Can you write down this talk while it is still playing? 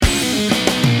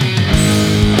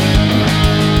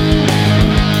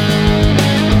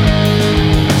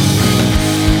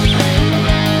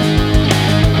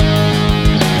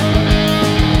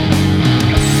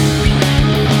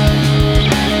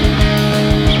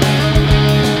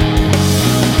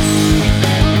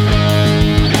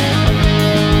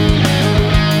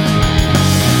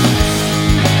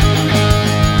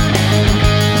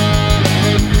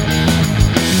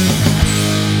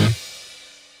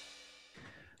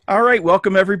All right,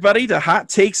 welcome everybody to Hot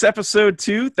Takes episode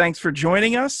 2. Thanks for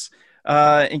joining us.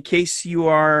 In case you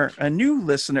are a new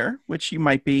listener, which you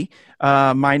might be,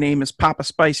 my name is Papa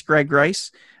Spice Greg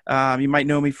Rice. You might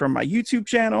know me from my YouTube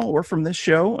channel or from this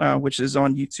show, which is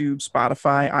on YouTube,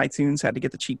 Spotify, iTunes. Had to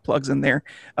get the cheap plugs in there.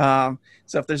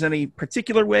 So if there's any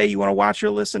particular way you want to watch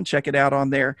or listen, check it out on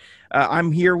there.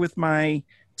 I'm here with my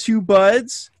two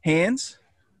buds, Hands.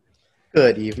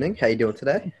 Good evening. How you doing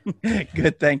today?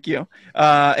 Good, thank you.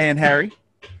 And Harry.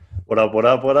 What up, what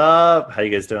up, what up? How you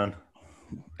guys doing?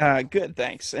 Good,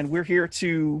 thanks. And we're here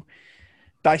to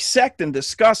dissect and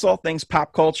discuss all things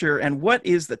pop culture. And what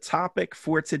is the topic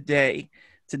for today?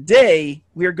 Today,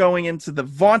 we are going into the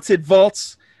vaunted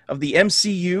vaults of the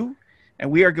MCU, and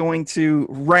we are going to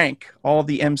rank all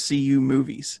the MCU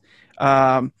movies.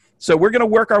 So we're going to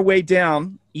work our way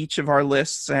down each of our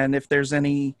lists, and if there's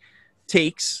any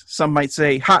takes, some might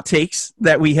say hot takes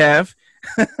that we have,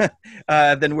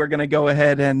 then we're going to go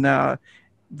ahead and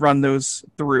run those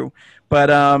through. But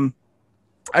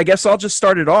I guess I'll just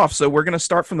start it off. So we're going to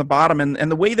start from the bottom. And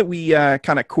the way that we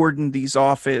kind of cordon these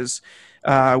off is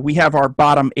we have our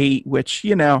bottom 8, which,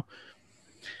 you know,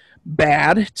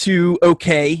 bad to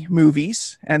okay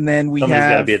movies. And then Somebody's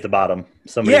got to be at the bottom.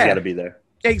 Somebody's got to be there.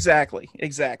 Exactly.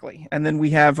 And then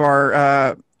we have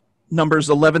our numbers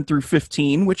 11 through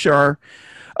 15, which are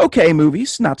okay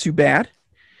movies, not too bad.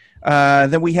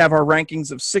 Then we have our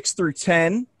rankings of 6 through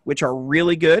 10, which are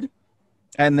really good.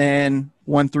 And then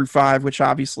 1 through 5, which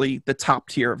obviously the top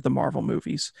tier of the Marvel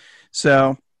movies.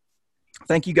 So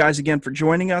thank you guys again for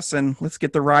joining us, and let's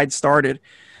get the ride started.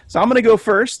 So I'm going to go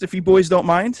first, if you boys don't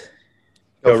mind.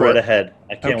 Go right ahead.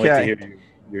 I can't wait to hear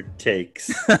your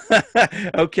takes.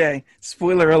 Okay.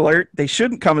 Spoiler alert. They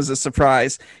shouldn't come as a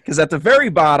surprise, because at the very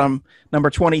bottom, number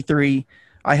 23,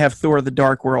 I have Thor: The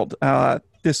Dark World.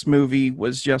 This movie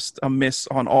was just a miss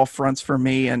on all fronts for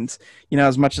me. And, you know,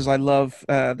 as much as I love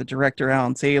the director,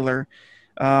 Alan Taylor,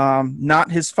 not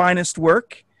his finest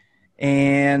work.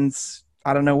 And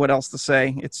I don't know what else to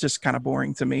say. It's just kind of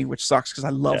boring to me, which sucks because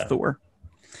I love Thor.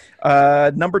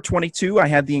 Number 22, I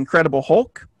had The Incredible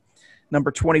Hulk. Number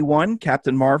 21,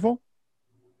 Captain Marvel.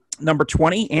 Number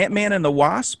 20, Ant-Man and the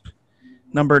Wasp.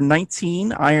 Number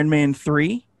 19, Iron Man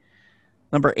 3.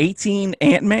 Number 18,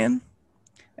 Ant-Man.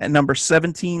 And number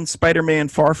 17, Spider-Man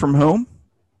Far From Home.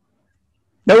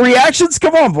 No reactions?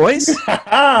 Come on, boys.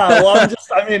 Well,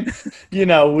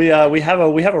 we have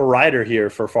a writer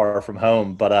here for Far From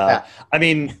Home, but I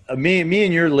mean, me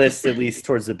and your list, at least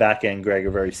towards the back end, Greg,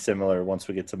 are very similar once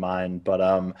we get to mine. But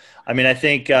I mean, I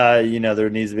think there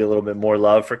needs to be a little bit more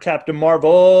love for Captain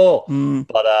Marvel.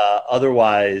 But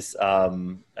otherwise, I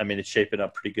mean, it's shaping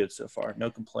up pretty good so far.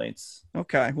 No complaints.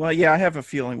 Okay. Well, yeah, I have a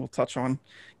feeling we'll touch on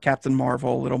Captain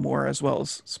Marvel a little more, as well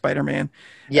as Spider-Man.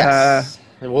 Yes.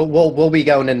 We'll be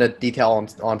going into detail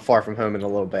on Far From Home in a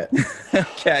little bit.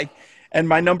 Okay. And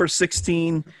my number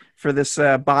 16 for this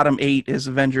bottom 8 is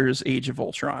Avengers: Age of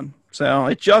Ultron. So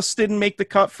it just didn't make the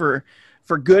cut for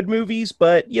good movies,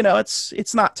 but, you know,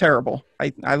 it's not terrible.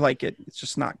 I like it. It's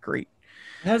just not great.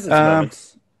 It has its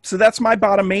moments. So that's my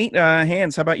bottom 8.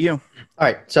 Hands, how about you? All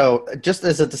right. So just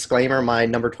as a disclaimer, my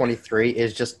number 23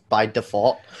 is just by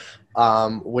default,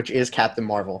 which is Captain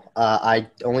Marvel.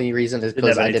 Only reason is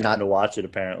because I did not to watch it.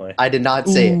 Apparently, I did not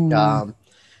see it.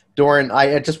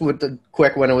 I just went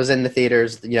quick when it was in the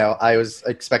theaters. You know, I was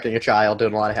expecting a child,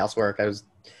 doing a lot of housework. I was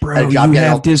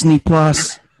Disney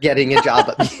Plus. Getting a job,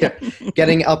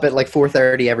 getting up at like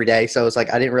 4:30 every day. So it was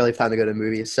like I didn't really have time to go to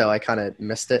movies, so I kind of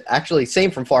missed it. Actually,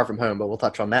 same from Far From Home, but we'll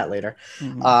touch on that later.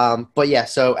 Mm-hmm. But yeah,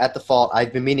 so at default,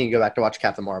 I've been meaning to go back to watch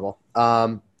Captain Marvel.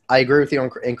 I agree with you on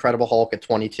Incredible Hulk at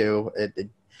 22.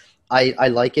 I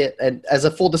like it. And as a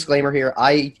full disclaimer here,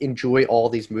 I enjoy all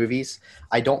these movies.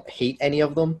 I don't hate any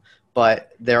of them,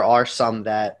 but there are some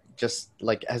that just,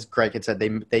 like as Greg had said,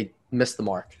 they missed the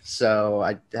mark. So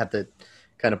I have to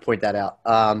kind of point that out.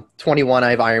 21,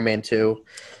 I have Iron Man 2.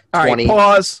 All right,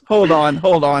 pause. Hold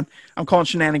on. I'm calling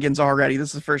shenanigans already. This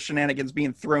is the first shenanigans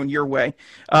being thrown your way.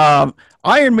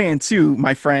 Iron Man 2,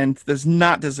 my friend, does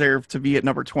not deserve to be at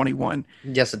number 21.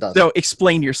 Yes, it does. So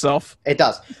explain yourself. It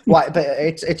does. Why? But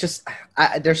it's just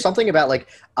there's something about, like,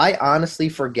 I honestly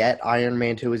forget Iron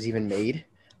Man 2 was even made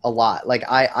a lot. Like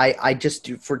I just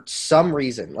do, for some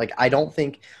reason, like I don't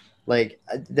think. Like,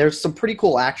 there's some pretty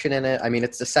cool action in it. I mean,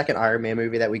 it's the second Iron Man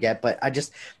movie that we get, but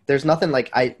there's nothing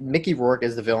like Mickey Rourke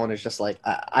as the villain is just like,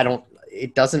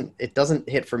 it doesn't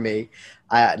hit for me.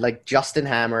 Like Justin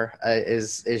Hammer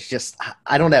is just,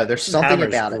 I don't know. There's something Hammer's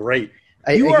about great.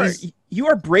 it. You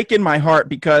are breaking my heart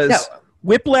because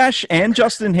Whiplash and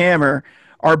Justin Hammer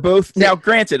are both, now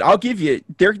granted, I'll give you,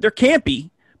 they're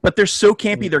campy, but they're so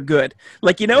campy they're good.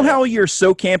 Like, you know how you're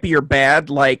so campy you're bad,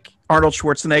 like Arnold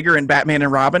Schwarzenegger in Batman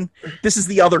and Robin? This is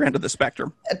the other end of the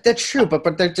spectrum. That's true,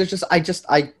 but there's just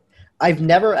I've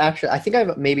never actually. I think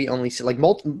I've maybe only seen like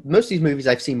most of these movies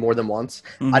I've seen more than once.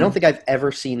 I don't think I've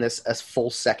ever seen this a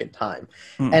full second time.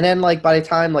 And then like by the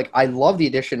time like I love the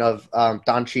addition of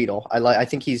Don Cheadle. I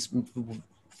think he's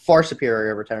far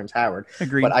superior over Terrence Howard.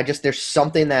 Agreed. But there's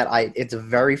something that it's a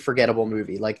very forgettable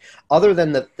movie. Like other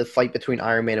than the fight between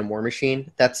Iron Man and War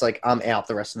Machine, that's like I'm out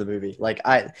the rest of the movie. Like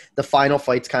the final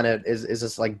fight's kind of is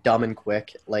just like dumb and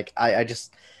quick. Like I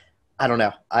don't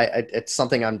know. It's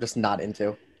something I'm just not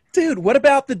into. Dude, what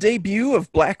about the debut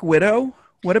of Black Widow?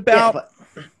 What about?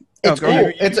 It's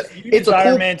cool. It's a Iron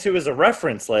cool Man 2 as a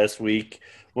reference last week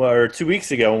or 2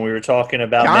 weeks ago when we were talking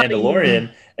about Mandalorian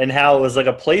and how it was like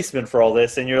a placement for all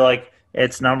this, and you're like,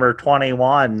 it's number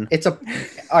 21. All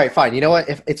right, fine. You know what?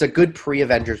 If it's a good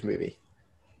pre-Avengers movie,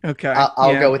 Okay,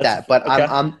 I'll go with that. But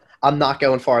okay. I'm not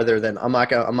going farther than I'm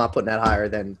not putting that higher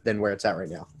than where it's at right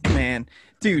now. Man,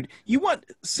 dude,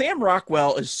 Sam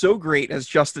Rockwell is so great as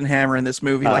Justin Hammer in this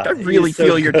movie. Like, I really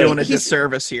feel you're doing a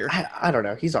disservice here. I don't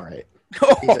know. He's all right.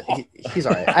 He's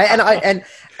all right.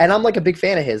 And I'm like a big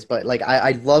fan of his, but like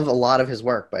I love a lot of his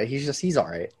work, but he's all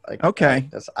right. Like, okay,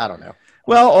 I don't know.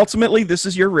 Well, ultimately, this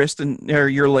is your list, and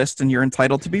you're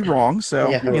entitled to be wrong. So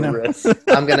you know,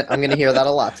 I'm gonna hear that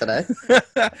a lot today.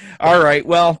 All right.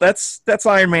 Well, that's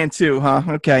Iron Man 2, huh?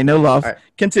 Okay, no love. Right.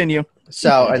 Continue.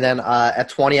 So, and then at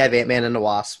 20, I have Ant-Man and the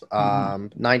Wasp.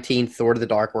 19, Thor to the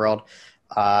Dark World.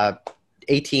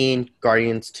 18,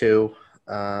 Guardians 2.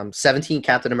 17,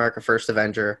 Captain America: First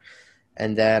Avenger.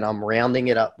 And then I'm rounding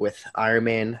it up with Iron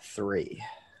Man 3. Okay.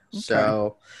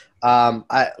 So,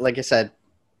 like I said,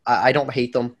 I don't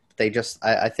hate them. They just,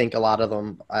 I think a lot of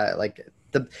them,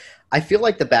 I feel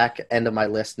like the back end of my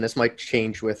list, and this might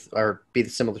change or be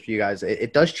similar to you guys.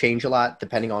 It does change a lot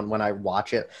depending on when I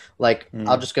watch it. Like,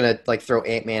 I'm just going to like throw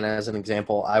Ant-Man as an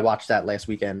example. I watched that last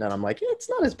weekend and I'm like, it's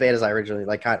not as bad as I originally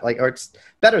or it's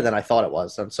better than I thought it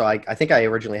was. And so I think I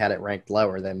originally had it ranked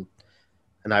lower and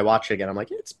I watch it again. I'm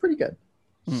like, it's pretty good.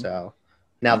 So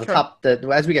now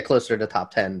as we get closer to the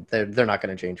top 10, they're not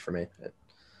going to change for me.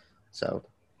 So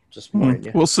just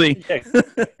we'll see. Yeah.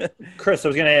 Chris, I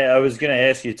was gonna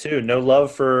ask you too. No love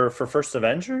for First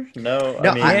Avenger? No,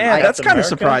 I mean, that's kind of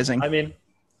surprising. I mean,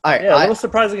 a little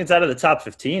surprising. It's out of the top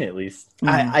 15 at least.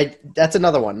 That's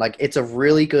another one. Like, it's a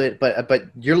really good, but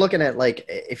you're looking at like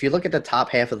if you look at the top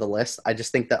half of the list, I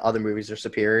just think that other movies are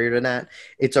superior to that.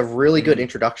 It's a really good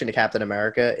introduction to Captain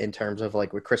America in terms of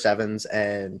like with Chris Evans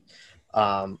and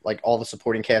like all the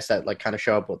supporting cast that like kind of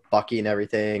show up with Bucky and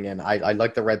everything, and I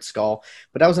like the Red Skull.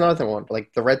 But that was another one.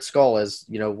 Like the Red Skull is,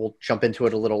 we'll jump into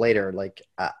it a little later. Like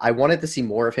I wanted to see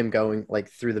more of him going like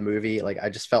through the movie. Like I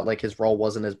just felt like his role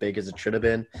wasn't as big as it should have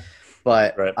been.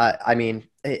 But right. I mean,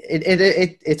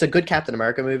 it's a good Captain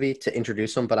America movie to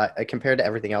introduce him. But I compared to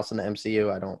everything else in the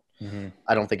MCU,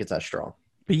 I don't think it's that strong.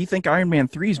 But you think Iron Man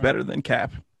 3 is better than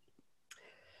Cap?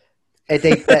 Like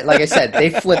I said, they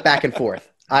flip back and forth.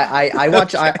 I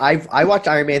watched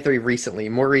Iron Man 3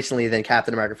 more recently than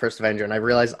Captain America: First Avenger, and I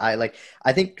realized I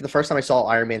think the first time I saw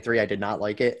Iron Man 3, I did not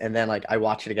like it, and then like I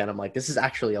watched it again, I'm like, this is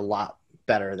actually a lot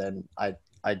better than I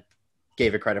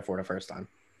gave it credit for the first time.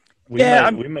 We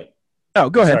might. Oh,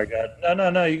 go ahead. Sorry, go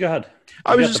ahead. No, you go ahead.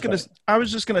 I was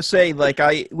just gonna say, like,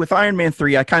 with Iron Man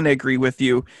 3, I kind of agree with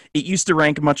you. It used to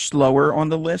rank much lower on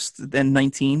the list than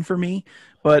 19 for me,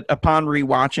 but upon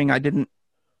rewatching, I didn't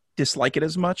dislike it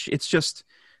as much. It's just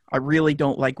I really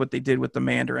don't like what they did with the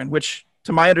Mandarin, which,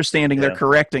 to my understanding, they're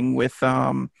correcting with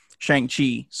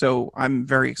Shang-Chi. So I'm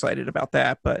very excited about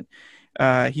that. But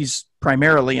he's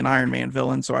primarily an Iron Man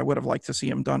villain, so I would have liked to see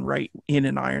him done right in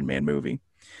an Iron Man movie.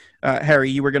 Harry,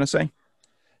 you were going to say?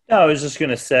 No, I was just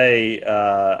going to say,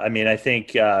 I mean, I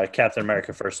think Captain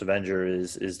America: First Avenger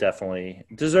is definitely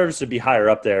deserves to be higher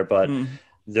up there, but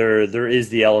there is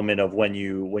the element of when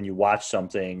you watch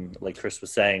something, like Chris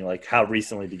was saying, like how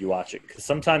recently did you watch it? Because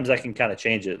sometimes I can kind of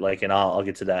change it. Like, and I'll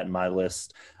get to that in my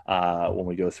list when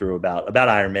we go through about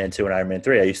Iron Man 2 and Iron Man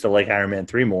 3. I used to like Iron Man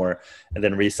 3 more, and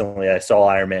then recently I saw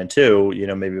Iron Man 2.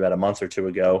 Maybe about a month or two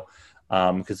ago,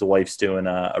 because the wife's doing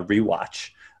a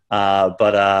rewatch.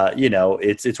 But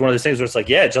it's one of those things where it's like,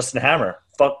 yeah, Justin Hammer,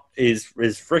 is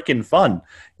freaking fun.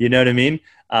 You know what I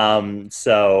mean?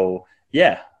 So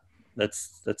yeah.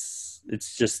 That's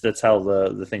how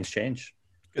the things change.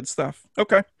 Good stuff.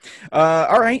 Okay.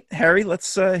 All right, Harry,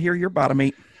 let's hear your bottom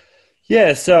 8.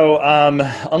 Yeah, so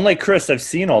unlike Chris, I've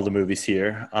seen all the movies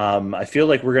here. I feel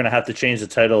like we're going to have to change the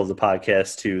title of the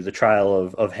podcast to The Trial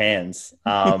of Hands.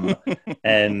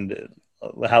 And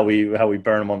how we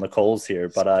burn them on the coals here.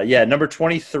 But yeah, number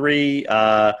 23.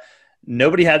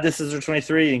 Nobody had this as their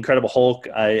 23. Incredible Hulk.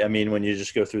 I mean, when you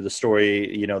just go through the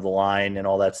story, you know, the line and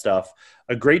all that stuff.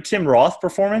 A great Tim Roth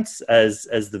performance as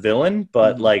the villain,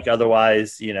 but like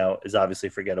otherwise, you know, is obviously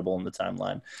forgettable in the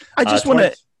timeline. I just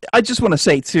want to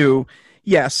say too.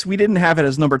 Yes, we didn't have it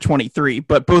as number 23,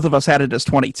 but both of us had it as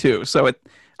 22. So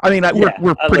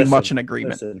we're pretty much in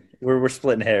agreement. Listen, we're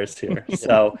splitting hairs here.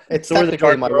 So it's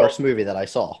technically my worst movie that I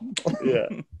saw. Yeah.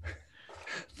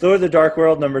 Thor: The Dark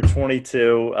World, number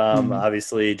 22.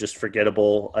 Obviously, just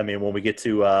forgettable. I mean, when we get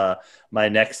to my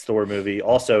next Thor movie,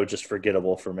 also just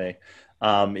forgettable for me,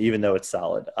 even though it's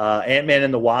solid. Ant-Man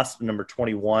and the Wasp, number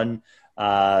 21.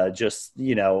 Just,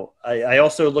 you know, I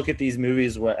also look at these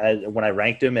movies when I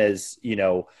ranked them as, you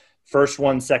know, first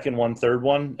one, second one, third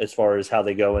one, as far as how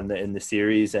they go in the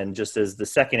series. And just as the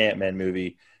second Ant-Man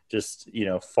movie, just, you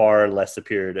know, far less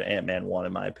superior to Ant-Man 1,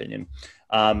 in my opinion.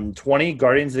 20,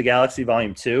 Guardians of the Galaxy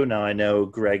Volume 2. Now, I know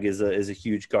Greg is a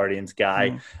huge Guardians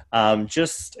guy.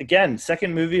 Just, again,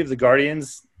 second movie of the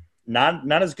Guardians,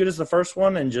 not as good as the first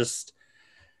one, and just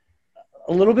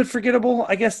a little bit forgettable,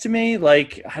 I guess, to me.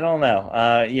 Like, I don't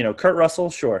know. You know, Kurt Russell,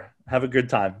 sure. Have a good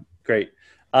time. Great.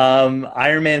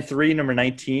 Iron Man 3, number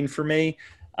 19 for me.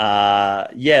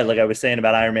 Yeah, like I was saying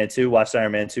about Iron Man 2, watched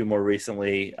Iron Man 2 more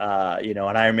recently. You know,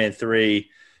 and Iron Man 3,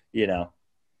 you know,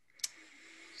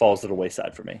 falls to the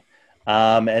wayside for me.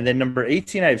 And then number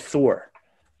 18, I have Thor,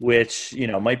 which, you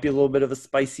know, might be a little bit of a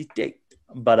spicy take.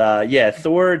 But yeah,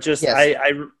 Thor just yes.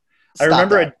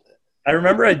 I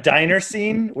remember a diner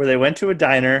scene where they went to a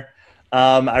diner.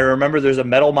 I remember there's a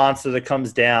metal monster that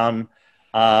comes down.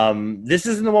 This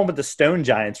isn't the one with the stone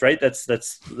giants, right? That's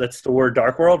Thor: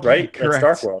 Dark World, right? Correct. That's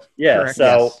Dark World. Yeah. Correct.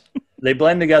 So yes. They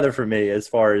blend together for me as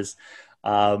far as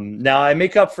now I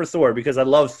make up for Thor because I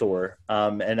love Thor.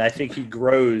 And I think he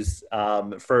grows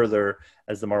further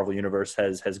as the Marvel Universe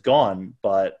has gone.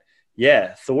 But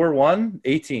yeah, Thor 1,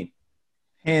 18.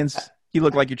 Hands, you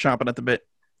look like you're chomping at the bit.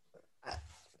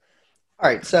 All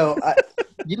right, so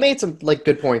you made some like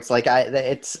good points. Like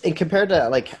it's compared to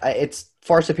like it's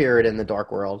far superior in the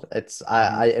Dark World. It's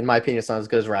in my opinion, it's not as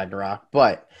good as Ragnarok.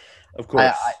 But of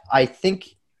course, I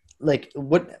think like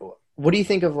what do you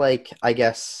think of like I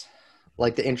guess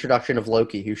like the introduction of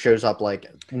Loki, who shows up like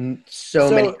so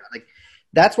many like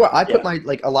that's where I put my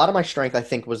like a lot of my strength. I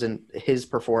think was in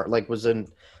his was in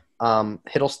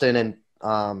Hiddleston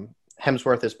and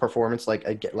Hemsworth's performance like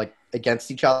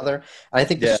against each other. And I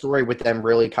think the story with them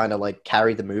really kind of like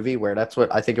carried the movie, where that's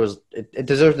what I think it was. It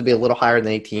deserves to be a little higher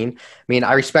than 18. I mean,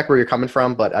 I respect where you're coming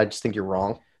from, but I just think you're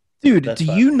wrong. Dude, that's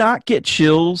fine. You not get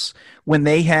chills when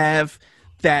they have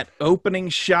that opening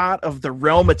shot of the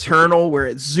Realm Eternal where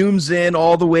it zooms in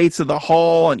all the way to the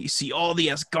hall and you see all the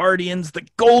Asgardians, the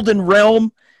Golden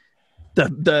Realm,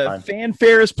 the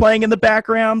fanfare is playing in the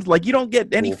background? Like, you don't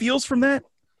get any feels from that?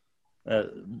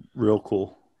 Real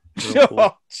cool.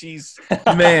 Oh, jeez,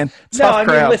 man. No, I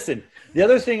mean, listen. The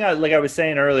other thing, I was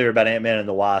saying earlier about Ant-Man and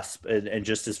the Wasp, and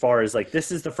just as far as like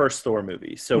this is the first Thor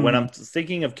movie. So when I'm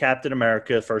thinking of Captain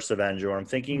America, First Avenger, or I'm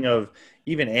thinking of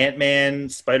even Ant-Man,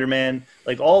 Spider-Man,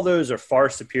 like all those are far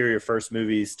superior first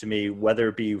movies to me. Whether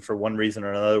it be for one reason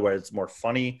or another, where it's more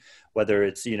funny, whether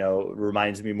it's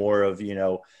reminds me more of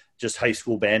just high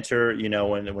school banter,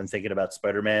 when thinking about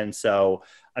Spider-Man. So,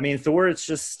 I mean, Thor,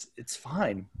 it's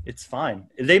fine. It's fine.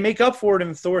 They make up for it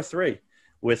in Thor 3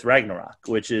 with Ragnarok,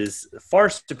 which is far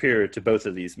superior to both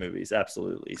of these movies.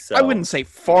 Absolutely. So I wouldn't say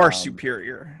far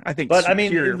superior. I think, but I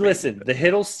mean, listen, the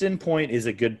Hiddleston point is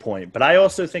a good point, but I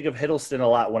also think of Hiddleston a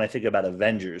lot when I think about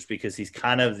Avengers, because he's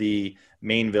kind of the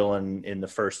main villain in the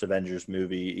first Avengers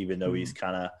movie, even though he's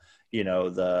kind of,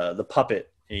 the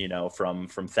puppet, from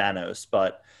Thanos.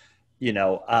 But,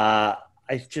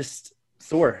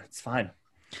 Thor, it's fine.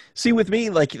 See, with me,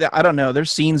 like, I don't know, there's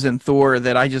scenes in Thor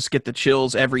that I just get the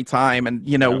chills every time. And,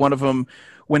 one of them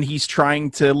when he's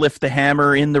trying to lift the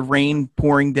hammer in the rain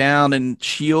pouring down, and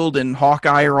S.H.I.E.L.D. and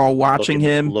Hawkeye are all watching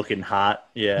him. Looking hot.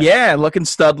 Yeah. Yeah, looking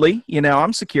studly.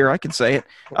 I'm secure. I can say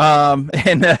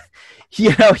it.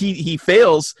 He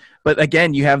fails. But,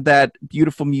 again, you have that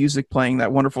beautiful music playing,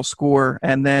 that wonderful score.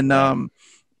 And then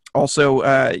also,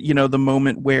 the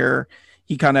moment where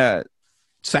he kind of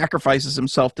sacrifices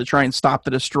himself to try and stop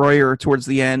the destroyer towards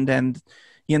the end, and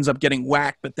he ends up getting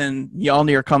whacked, but then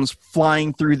Mjolnir comes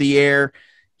flying through the air.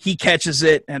 He catches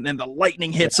it, and then the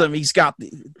lightning hits him. He's got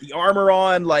the armor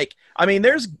on. Like, I mean,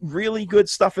 there's really good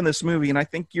stuff in this movie, and I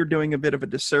think you're doing a bit of a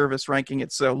disservice ranking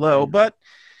it so low, but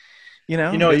you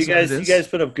guys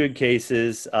put up good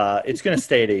cases. It's going to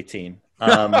stay at 18.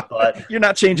 But you're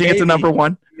not changing it to number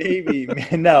one. maybe.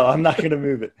 No, I'm not going to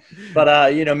move it.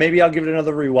 But maybe I'll give it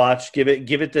another rewatch.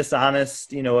 Give it this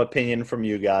honest, opinion from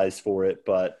you guys for it.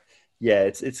 But yeah,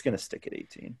 it's going to stick at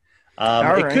 18.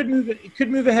 It could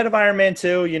move ahead of Iron Man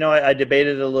 2. I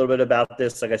debated a little bit about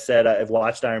this. Like I said, I've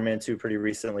watched Iron Man 2 pretty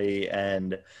recently,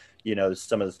 and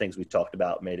some of the things we talked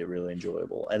about made it really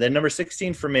enjoyable. And then number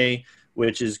 16 for me,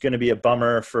 which is going to be a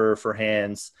bummer for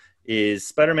Hans, is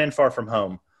Spider-Man: Far From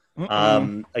Home.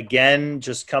 Again,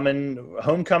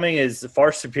 Homecoming is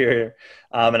far superior,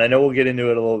 and I know we'll get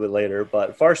into it a little bit later,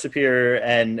 but far superior.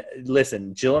 And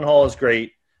listen, Gyllenhaal is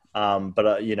great. But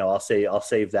I'll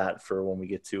save that for when we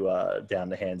get to down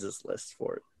to Hans's list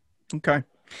for it. Okay.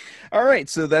 All right.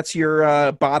 So that's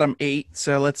your bottom 8.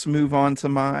 So let's move on to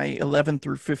my 11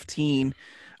 through 15.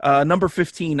 Number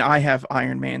 15, I have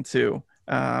Iron Man 2.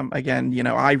 Again,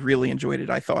 I really enjoyed it.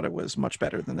 I thought it was much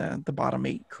better than the bottom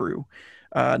 8 crew.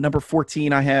 Number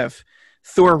 14, I have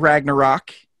Thor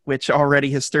Ragnarok, which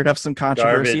already has stirred up some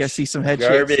controversy. Garbage. I see some head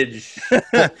Garbage.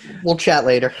 We'll chat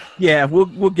later. Yeah,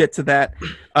 we'll get to that.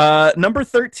 Number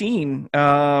 13,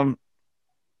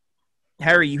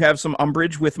 Harry, you have some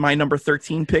umbrage with my number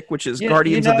 13 pick, which is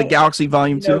Guardians of the Galaxy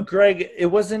Volume 2. Greg, it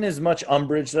wasn't as much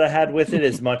umbrage that I had with it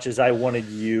as much as I wanted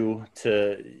you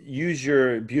to use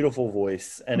your beautiful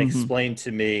voice and explain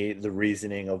to me the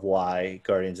reasoning of why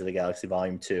Guardians of the Galaxy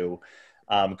Volume 2.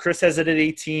 Chris has it at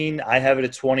 18. I have it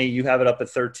at 20. You have it up at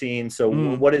 13. So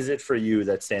what is it for you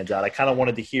that stands out? I kind of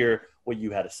wanted to hear what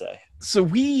you had to say. So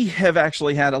we have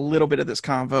actually had a little bit of this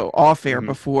convo off air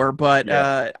before, but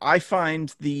I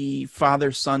find the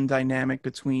father-son dynamic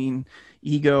between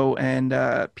Ego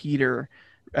and Peter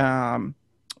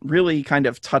really kind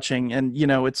of touching. And,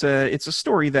 it's a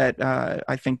story that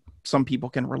I think some people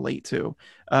can relate to.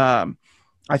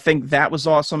 I think that was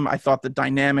awesome. I thought the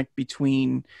dynamic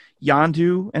between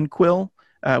Yondu and Quill,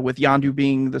 with Yondu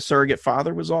being the surrogate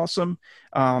father, was awesome.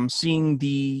 Seeing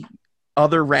the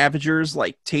other Ravagers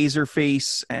like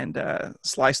Taserface and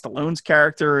Sly Stallone's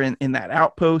character in that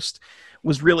outpost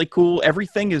was really cool.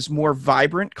 Everything is more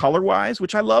vibrant color-wise,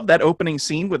 which I love. That opening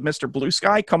scene with Mr. Blue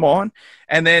Sky, come on.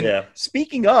 And then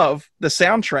speaking of the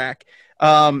soundtrack,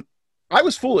 I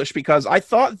was foolish because I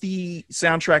thought the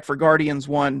soundtrack for Guardians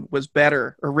 1 was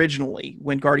better originally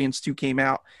when Guardians 2 came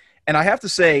out. And I have to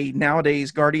say,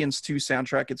 nowadays, Guardians 2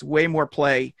 soundtrack, it's way more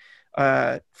play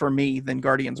for me than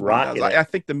Guardians 1 does. I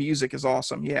think the music is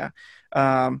awesome, yeah.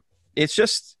 It's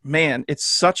just, man, it's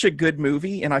such a good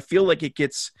movie, and I feel like it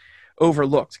gets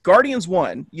overlooked. Guardians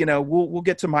 1, we'll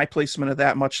get to my placement of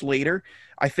that much later.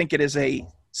 I think it is a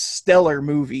stellar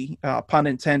movie, pun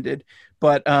intended.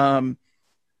 But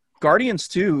Guardians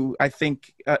 2, I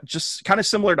think, just kind of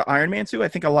similar to Iron Man 2, I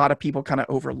think a lot of people kind of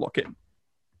overlook it.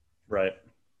 Right.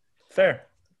 Fair.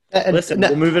 Listen,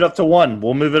 we'll move it up to 1.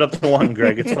 We'll move it up to 1,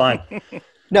 Greg. It's fine.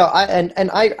 No,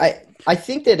 I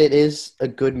think that it is a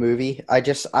good movie. I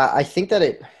think that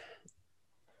it.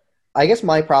 I guess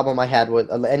my problem I had with,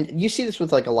 and you see this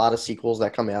with like a lot of sequels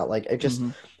that come out, like it just,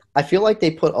 I feel like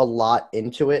they put a lot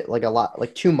into it, like a lot,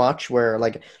 like too much. Where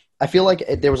like I feel like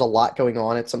there was a lot going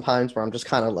on at some times where I'm just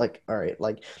kind of like, all right,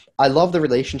 like I love the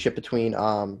relationship between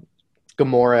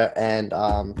Gamora and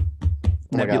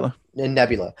Nebula.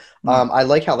 I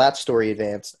like how that story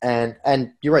advanced,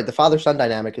 and you're right, the father-son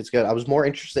dynamic is good. I was more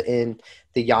interested in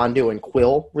the Yondu and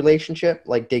Quill relationship,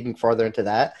 like digging farther into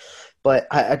that. But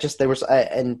I think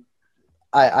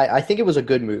it was a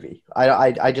good movie.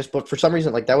 But for some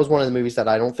reason, like that was one of the movies that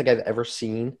I don't think I've ever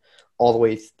seen all the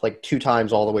way, like 2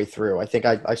 times all the way through. I think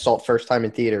I saw it first time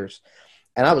in theaters,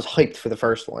 and I was hyped for the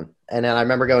first one, and then I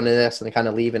remember going to this and kind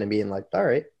of leaving and being like, all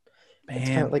right. It's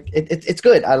kind of like it's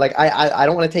good. I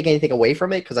don't want to take anything away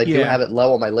from it because I do have it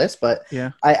low on my list, but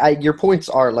your points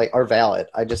are valid.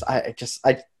 I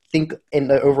think in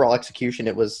the overall execution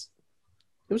it was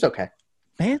okay.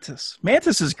 Mantis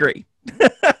is great.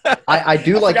 I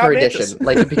do like her addition,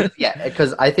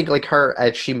 because I think like her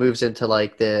as she moves into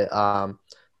like the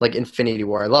like Infinity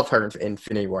War. I love her in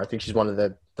Infinity War. I think she's one of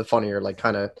the funnier like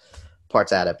kind of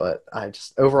parts at it. But I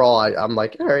just overall I'm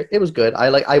like, all right, it was good.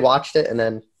 I watched it and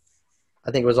then. I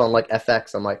think it was on like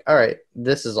FX. I'm like, all right,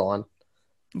 this is on.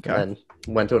 Okay. And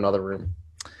went to another room.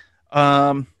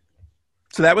 So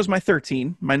that was my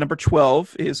 13. My number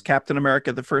 12 is Captain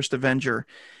America, the First Avenger.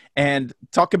 And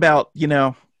talk about,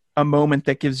 a moment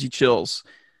that gives you chills.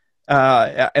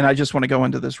 And I just want to go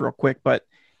into this real quick, but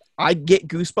I get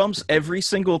goosebumps every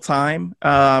single time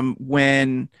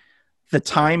when the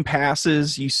time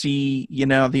passes. You see,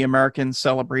 the Americans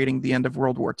celebrating the end of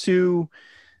World War II.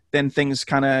 Then things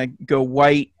kind of go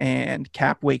white and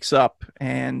Cap wakes up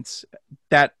and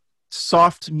that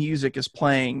soft music is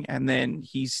playing and then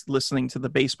he's listening to the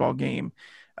baseball game.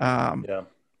 Yeah.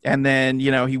 And then,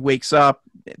 he wakes up,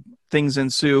 things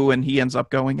ensue, and he ends up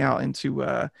going out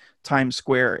into Times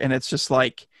Square. And it's just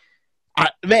like,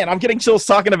 man, I'm getting chills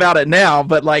talking about it now,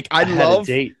 but like, I had love. a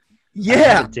date. Yeah. I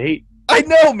had a date. I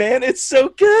know, man. It's so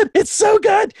good. It's so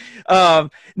good.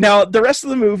 Now, the rest of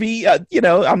the movie,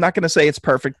 I'm not going to say it's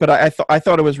perfect, but I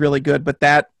thought it was really good. But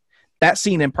that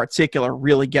scene in particular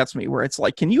really gets me, where it's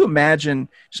like, can you imagine,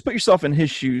 just put yourself in his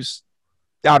shoes.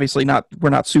 Obviously we're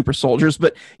not super soldiers,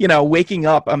 but, waking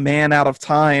up a man out of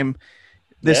time.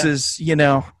 This is,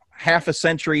 half a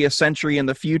century in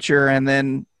the future. And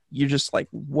then you're just like,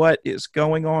 what is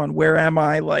going on? Where am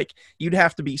I? Like, you'd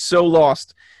have to be so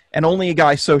lost. And only a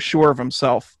guy so sure of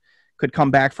himself could come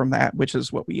back from that, which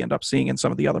is what we end up seeing in some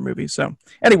of the other movies. So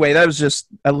anyway, that was just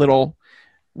a little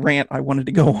rant I wanted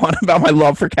to go on about my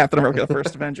love for Captain America, the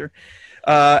First Avenger.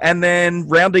 And then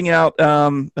rounding out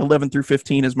 11 through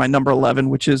 15 is my number 11,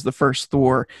 which is the first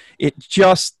Thor. It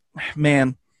just,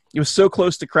 man, it was so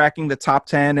close to cracking the top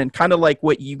 10, and kind of like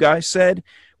what you guys said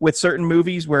with certain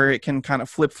movies where it can kind of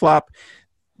flip-flop.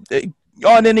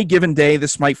 On any given day,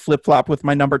 this might flip-flop with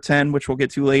my number 10, which we'll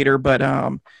get to later. But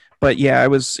yeah, it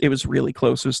was really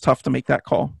close. It was tough to make that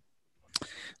call.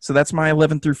 So that's my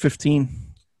 11 through 15.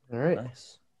 All right.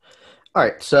 Nice. All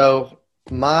right. So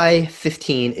my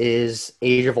 15 is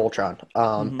Age of Ultron.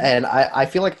 And I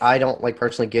feel like I don't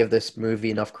personally give this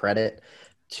movie enough credit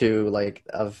to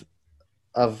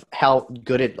of how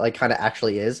good it kind of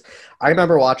actually is. I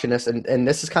remember watching this, and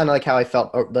this is kind of like how I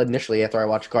felt initially after I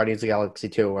watched Guardians of the Galaxy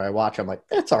 2, where I watch, I'm like,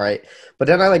 it's all right. But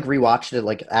then I rewatched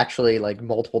it actually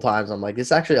multiple times. I'm like, this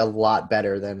is actually a lot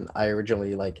better than I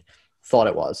originally thought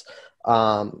it was.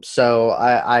 So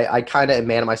I kind of am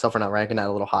mad at myself for not ranking that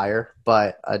a little higher,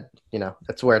 but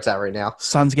that's where it's at right now.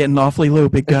 Sun's getting awfully low,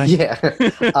 big guy. Yeah.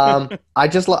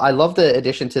 I love the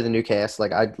addition to the new cast.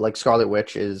 Scarlet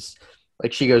Witch is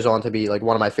she goes on to be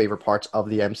one of my favorite parts of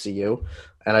the MCU,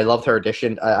 and I loved her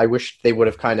addition. I wish they would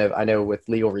have I know with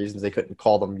legal reasons they couldn't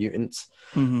call them mutants,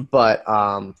 but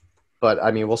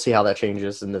I mean, we'll see how that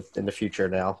changes in the future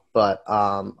now. But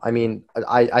I mean,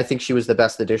 I think she was the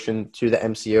best addition to the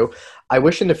MCU. I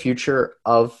wish in the future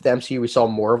of the MCU we saw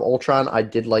more of Ultron. I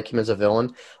did like him as a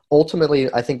villain.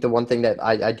 Ultimately, I think the one thing that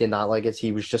I did not like is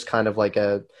he was just kind of like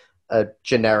a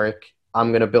generic,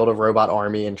 I'm going to build a robot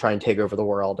army and try and take over the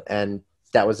world. And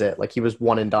that was it. He was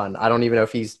one and done. I don't even know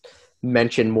if he's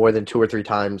mentioned more than 2 or 3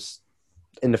 times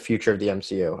in the future of the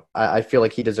MCU. I feel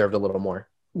like he deserved a little more.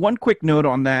 One quick note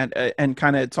on that, and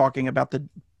kind of talking about the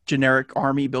generic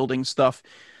army building stuff.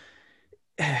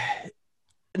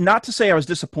 Not to say I was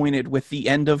disappointed with the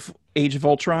end of Age of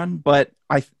Ultron, but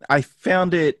I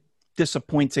found it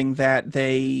disappointing that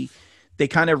they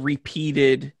kind of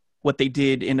repeated what they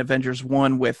did in Avengers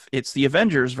 1 with it's the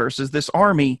Avengers versus this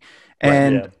army.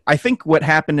 And right, yeah. I think what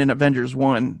happened in Avengers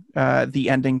 1, the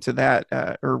ending to that,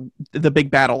 or the big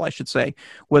battle, I should say,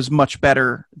 was much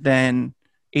better than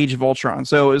Age of Ultron.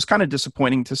 So it was kind of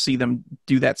disappointing to see them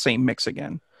do that same mix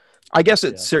again. I guess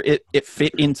it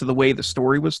fit into the way the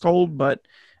story was told, but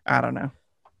I don't know.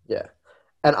 Yeah.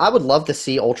 And I would love to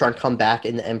see Ultron come back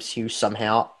in the MCU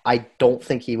somehow. I don't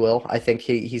think he will. I think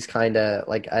he's kind of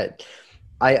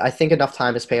I think enough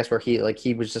time has passed where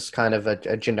he was just kind of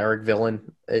a generic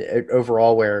villain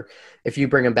overall, where if you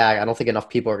bring him back, I don't think enough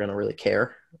people are going to really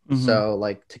care. Mm-hmm.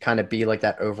 So to kind of be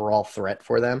that overall threat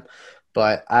for them.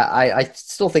 But I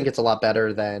still think it's a lot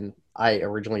better than I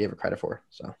originally gave it credit for.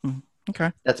 So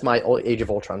okay, that's my Age of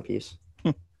Ultron piece.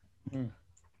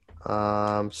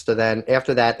 So then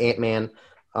after that, Ant-Man.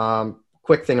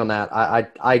 Quick thing on that,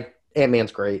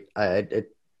 Ant-Man's great. I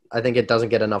think it doesn't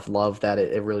get enough love that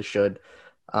it really should.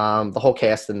 The whole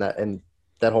cast in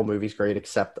that whole movie's great,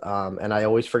 except and I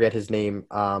always forget his name.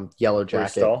 Yellow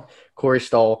Jacket, Corey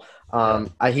Stoll.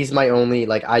 He's my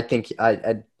only I think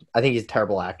he's a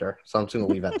terrible actor, so I'm just gonna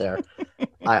leave that there.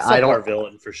 I don't our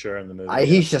villain for sure in the movie.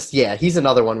 He's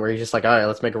another one where he's just all right,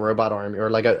 let's make a robot army or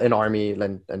an army,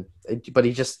 but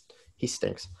he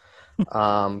stinks.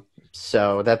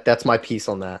 So that's my piece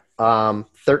on that.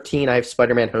 13, I have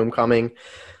Spider-Man: Homecoming.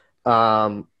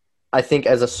 I think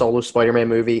as a solo Spider-Man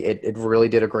movie, it really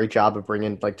did a great job of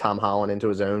bringing Tom Holland into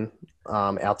his own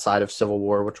outside of Civil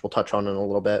War, which we'll touch on in a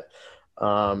little bit.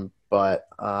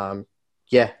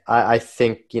 Yeah, I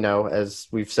think, as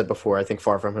we've said before, I think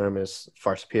Far From Home is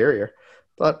far superior,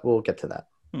 but we'll get to that.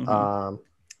 Mm-hmm.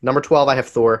 Number 12, I have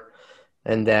Thor,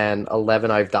 and then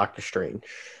 11, I have Doctor Strange.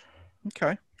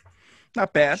 Okay.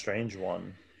 Not bad. Strange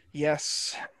one.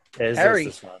 Yes. Harry.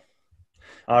 This one.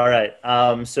 All right.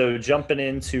 So jumping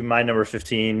into my number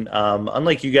 15,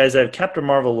 unlike you guys, I have Captain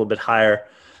Marvel a little bit higher.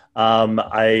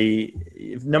 I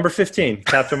number 15,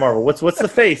 Captain Marvel. What's the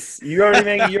face? You're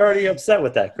already upset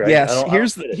with that, Greg. Yes.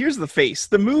 Here's the face.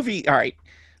 The movie. All right.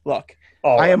 Look,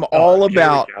 Oh, I am all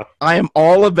about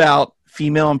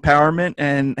female empowerment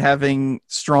and having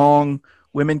strong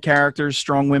women characters,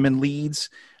 strong women leads.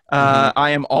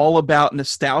 I am all about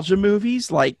nostalgia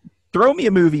movies. Like, throw me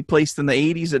a movie placed in the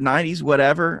 80s and 90s,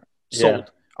 whatever. Sold. Yeah.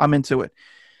 I'm into it.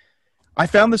 I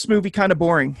found this movie kind of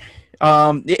boring.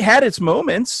 It had its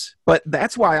moments, but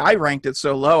that's why I ranked it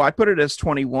so low. I put it as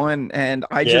 21, and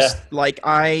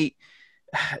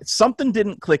something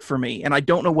didn't click for me, and I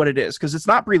don't know what it is, because it's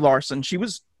not Brie Larson. She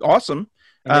was awesome.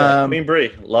 Yeah,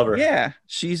 Brie, love her. Yeah,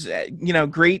 she's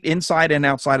great inside and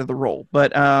outside of the role.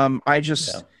 But I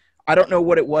don't know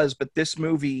what it was. But this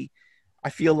movie, I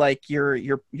feel like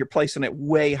you're placing it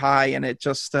way high, and it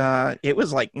just it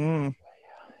was like.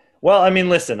 Well, I mean,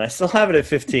 listen, I still have it at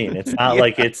 15. It's not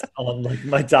like it's on like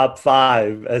my top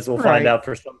 5, as we'll find out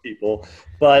for some people.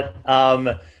 But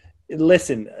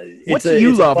listen, what do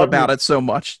you love about it so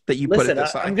much that you put it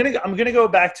this high? I'm gonna go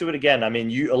back to it again. I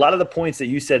mean, a lot of the points that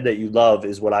you said that you love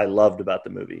is what I loved about the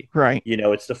movie. Right.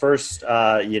 It's the first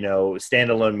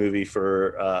standalone movie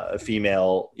for a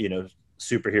female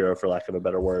superhero, for lack of a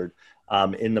better word,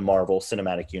 in the Marvel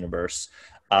Cinematic Universe.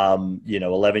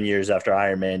 11 years after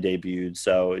Iron Man debuted.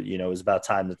 So, it was about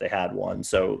time that they had one.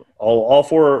 So all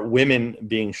for women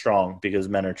being strong, because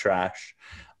men are trash,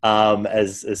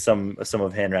 as some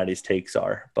of Hanratty's takes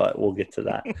are, but we'll get to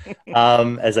that.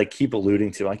 As I keep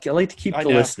alluding to, I like to keep the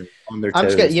listeners on their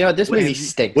toes. This movie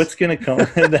stinks. What's going to come?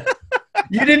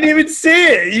 You didn't even see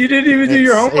it. You didn't even do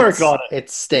your homework on it. It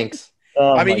stinks.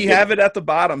 I mean, you have it at the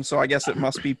bottom, so I guess it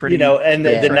must be pretty. And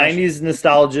the 90s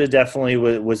nostalgia definitely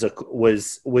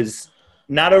was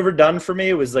not overdone for me.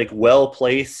 It was like well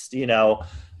placed, and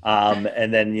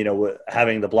then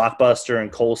having the Blockbuster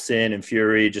and Coulson and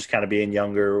Fury just kind of being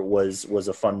younger was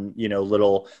a fun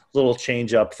little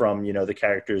change up from the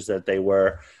characters that they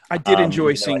were. I did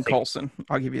enjoy seeing Coulson.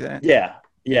 I'll give you that. Yeah,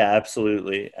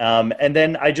 absolutely. And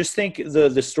then I just think the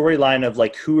storyline of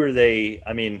like, who are they?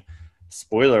 I mean.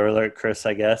 Spoiler alert, Chris,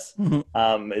 I guess.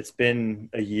 It's been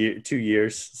 2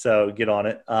 years, so get on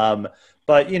it.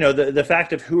 But, the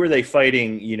fact of who are they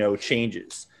fighting,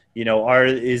 changes.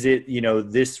 Is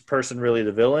it, this person really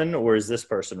the villain, or is this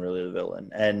person really the villain?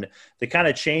 And the kind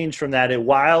of change from that,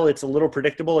 while it's a little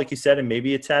predictable, like you said, and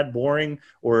maybe it's had boring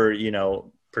or,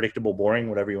 predictable, boring,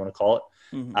 whatever you want to call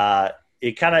it,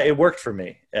 it worked for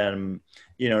me. And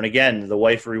again, the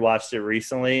wife rewatched it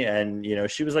recently, and,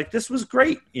 she was like, this was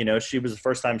great. She was the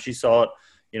first time she saw it.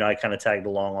 I kind of tagged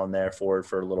along on there for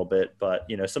a little bit, but,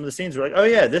 some of the scenes were like, oh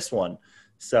yeah, this one.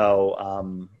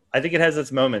 So I think it has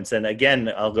its moments. And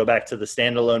again, I'll go back to the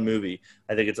standalone movie.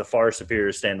 I think it's a far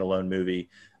superior standalone movie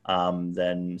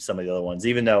than some of the other ones,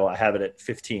 even though I have it at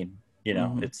 15,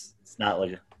 it's not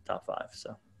like a top 5.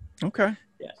 So, okay.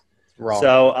 Yeah. Wrong.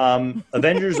 So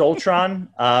Avengers Ultron,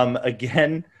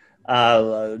 again,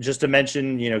 just to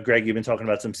mention, Greg, you've been talking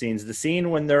about some scenes. The scene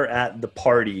when they're at the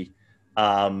party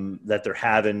that they're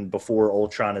having before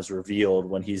Ultron is revealed,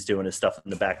 when he's doing his stuff in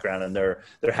the background, and they're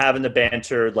having the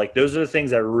banter. Like, those are the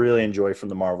things I really enjoy from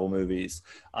the Marvel movies.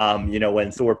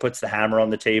 When Thor puts the hammer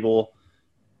on the table.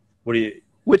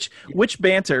 Which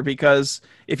banter? Because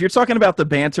if you're talking about the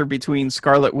banter between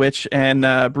Scarlet Witch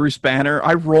and Bruce Banner,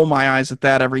 I roll my eyes at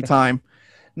that every time.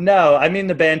 No, I mean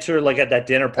the banter like at that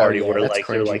dinner party where like cringy.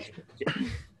 they're like,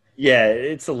 yeah,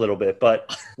 it's a little bit.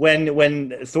 But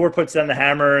when Thor puts down the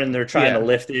hammer and they're trying to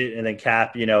lift it, and then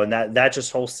Cap, and that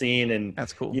just whole scene, and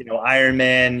that's cool. Iron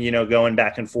Man, going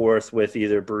back and forth with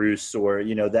either Bruce or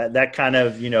that kind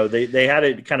of they had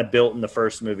it kind of built in the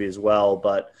first movie as well.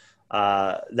 But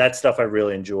that stuff I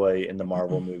really enjoy in the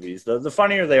Marvel movies. The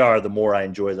funnier they are, the more I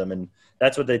enjoy them, and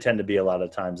that's what they tend to be a lot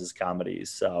of times, as comedies.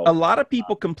 So a lot of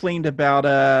people complained about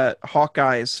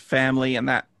Hawkeye's family and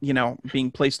that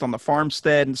being placed on the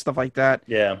farmstead and stuff like that.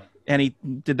 Yeah. And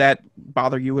did that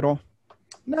bother you at all?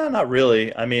 No, not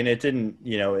really. I mean, it didn't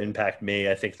impact me.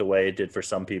 I think the way it did for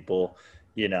some people.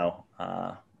 With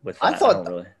that,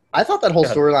 I thought that whole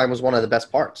storyline was one of the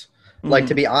best parts. Like,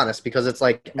 to be honest, because it's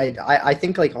like I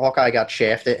think like Hawkeye got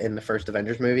shafted in the first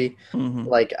Avengers movie,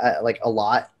 like a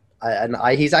lot.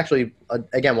 He's actually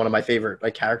again one of my favorite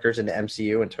like characters in the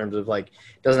MCU in terms of like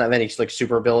doesn't have any like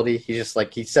super ability. He's just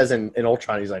like he says in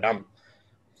Ultron, he's like, I'm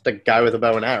the guy with a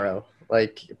bow and arrow.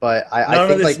 Like, but I none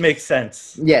think of this like makes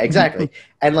sense. Yeah, exactly.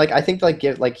 And like I think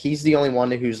like he's the only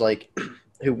one who's like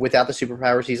who without the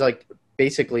superpowers, he's like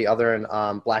basically other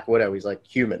than Black Widow, he's like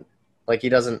human. Like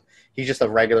he's just a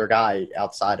regular guy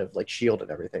outside of like SHIELD and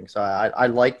everything. So I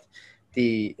liked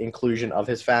the inclusion of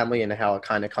his family and how it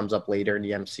kind of comes up later in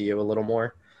the MCU a little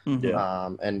more.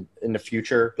 Mhm. And in the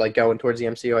future, like going towards the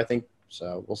MCU, I think.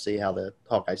 So we'll see how the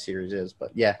Hawkeye series is.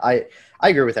 But yeah, I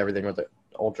agree with everything with the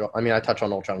Ultron. I mean, I touched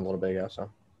on Ultron a little bit ago. So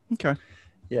Okay.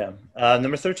 Yeah.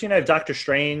 Number 13, I have Doctor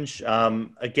Strange.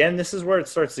 Again, this is where it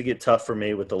starts to get tough for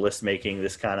me with the list making,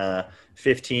 this kind of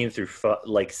 15 through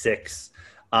like 6.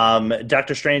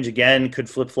 Doctor Strange, again, could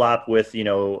flip-flop with,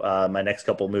 my next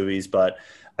couple movies, but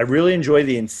I really enjoy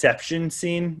the Inception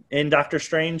scene in Doctor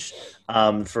Strange.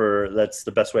 That's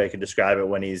the best way I could describe it,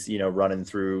 when he's, running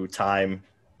through time,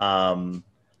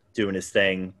 doing his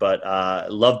thing.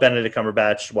 But love Benedict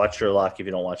Cumberbatch. Watch Sherlock if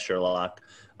you don't watch Sherlock.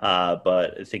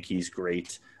 But I think he's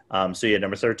great. So yeah,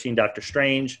 number 13, Doctor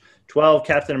Strange. 12,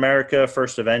 Captain America,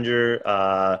 First Avenger.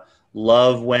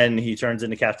 Love when he turns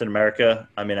into Captain America.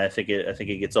 I mean, I think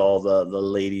it gets all the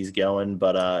ladies going,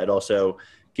 but it also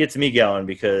gets me going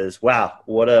because wow,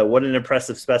 what an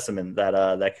impressive specimen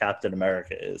that Captain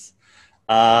America is.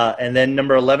 And then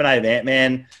number 11, I have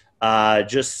Ant-Man.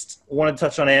 Just want to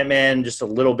touch on Ant-Man just a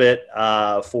little bit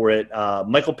for it.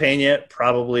 Michael Pena,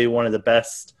 probably one of the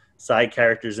best side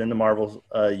characters in the Marvel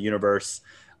universe.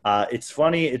 It's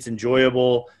funny, it's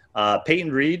enjoyable.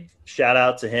 Peyton Reed, shout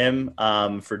out to him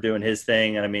for doing his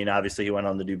thing. And I mean, obviously he went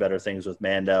on to do better things with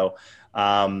Mando.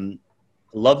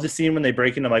 Love the scene when they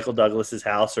break into Michael Douglas's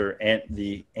house, or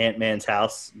the Ant-Man's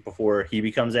house, before he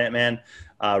becomes Ant-Man.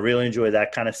 Really enjoy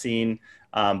that kind of scene.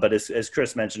 But as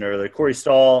Chris mentioned earlier, Corey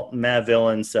Stoll, mad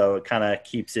villain, so it kind of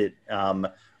keeps it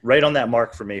right on that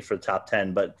mark for me for the top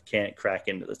 10, but can't crack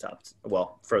into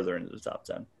further into the top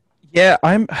 10. Yeah,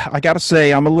 I gotta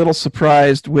say, I'm a little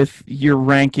surprised with your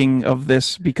ranking of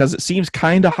this because it seems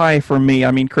kind of high for me.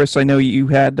 I mean, Chris, I know you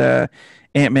had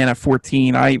Ant-Man at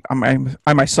 14. I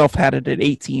myself had it at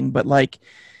 18, but like,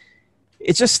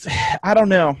 it's just, I don't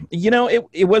know.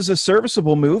 It was a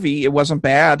serviceable movie. It wasn't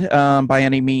bad by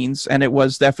any means, and it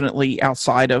was definitely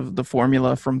outside of the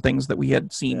formula from things that we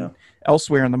had seen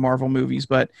elsewhere in the Marvel movies.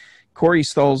 But Corey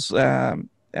Stoll's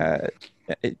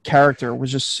character was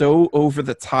just so over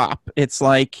the top. It's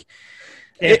like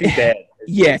can't be bad.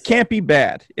 Yeah, can't be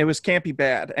bad. It was can't be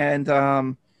bad, and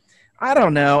I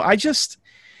don't know.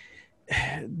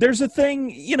 There's a thing,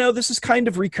 this is kind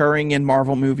of recurring in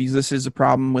Marvel movies. This is a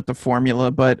problem with the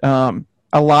formula, but a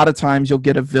lot of times you'll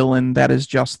get a villain that is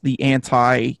just the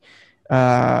anti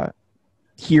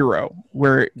hero,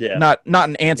 where not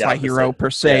an anti-hero per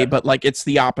se, but like it's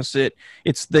the opposite.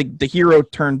 It's the hero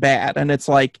turned bad, and it's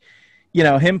like,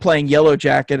 him playing Yellow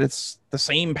Jacket, it's the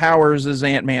same powers as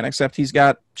Ant-Man, except he's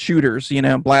got shooters,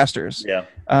 blasters. Yeah.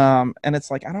 And it's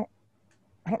like, I don't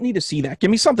need to see that.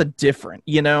 Give me something different,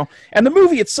 And the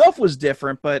movie itself was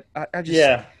different, but I just...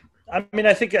 Yeah. I mean,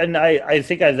 I think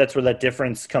that's where that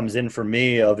difference comes in for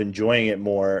me, of enjoying it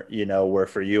more, where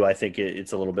for you, I think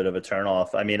it's a little bit of a turnoff.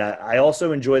 I mean, I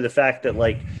also enjoy the fact that,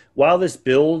 like, while this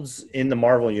builds in the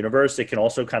Marvel universe, it can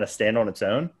also kind of stand on its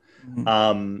own,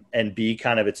 and be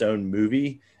kind of its own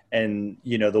movie. And,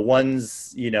 the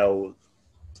ones,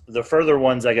 the further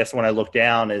ones, I guess, when I look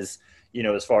down is,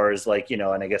 as far as like, and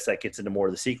I guess that gets into more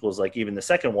of the sequels, like even the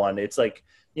second one, it's like,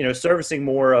 servicing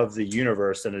more of the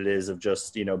universe than it is of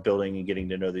just, building and getting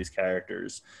to know these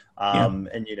characters. And,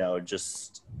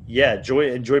 just,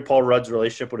 enjoy Paul Rudd's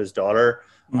relationship with his daughter.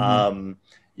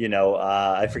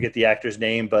 I forget the actor's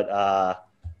name, but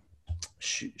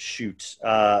his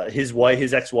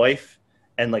ex-wife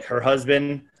and like her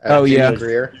husband. Judy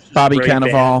Greer. Bobby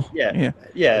Cannavale.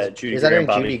 Judy Greer and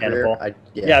Bobby Cannavale.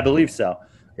 I believe so.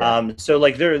 Yeah. So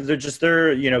like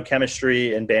their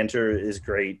chemistry and banter is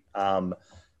great.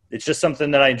 It's just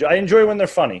something that I enjoy when they're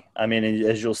funny. I mean,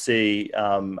 as you'll see,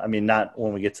 not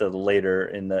when we get to later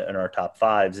in our top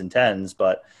 5s and 10s,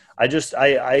 but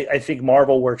I think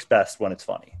Marvel works best when it's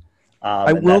funny.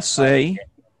 I will say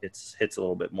it hits a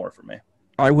little bit more for me.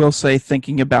 I will say,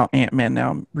 thinking about Ant-Man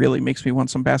now really makes me want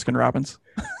some Baskin Robbins.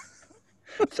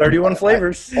 31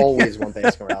 flavors. I always want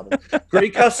Baskin Robbins.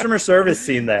 Great customer service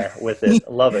scene there with it.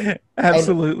 Love it.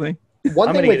 Absolutely. I'm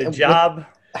going to get a job.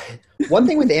 One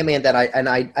thing with Ant-Man that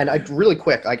I really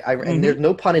quick, and there's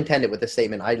no pun intended with this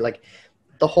statement. I like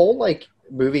the whole like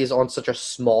movie is on such a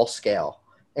small scale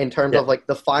in terms of like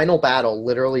the final battle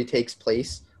literally takes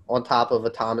place on top of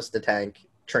a Thomas the Tank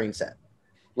train set.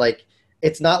 Like,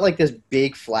 it's not like this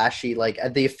big flashy, like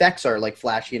the effects are like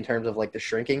flashy in terms of like the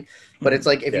shrinking, but it's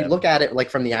like if you look at it like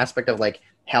from the aspect of like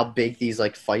how big these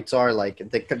like fights are, like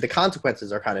the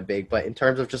consequences are kind of big, but in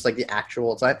terms of just like the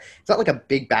actual, it's not like a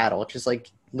big battle. It's just like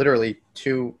literally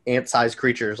 2 ant-sized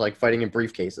creatures like fighting in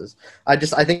briefcases. I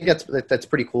think that's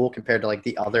pretty cool compared to like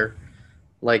the other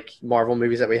like Marvel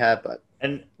movies that we have. But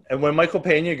and And when Michael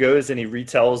Pena goes and he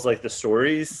retells like the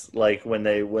stories, like when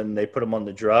they put him on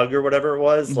the drug or whatever it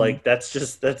was, like that's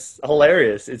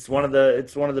hilarious. It's one of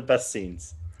the best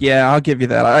scenes. Yeah, I'll give you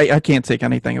that. I can't take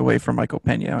anything away from Michael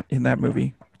Pena in that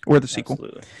movie or the sequel.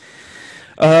 Absolutely.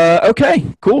 Okay,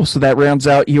 cool. So that rounds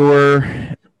out your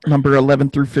number 11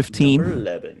 through 15. Number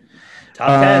 11. Top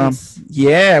 10s.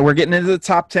 Yeah, we're getting into the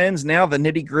top 10s now, the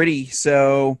nitty gritty.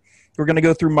 So we're going to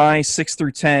go through my 6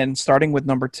 through 10, starting with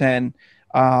number 10.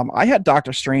 I had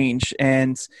Doctor Strange,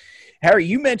 and Harry,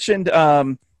 you mentioned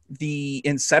the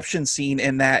Inception scene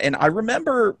in that, and I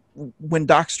remember when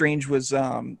Doc Strange was,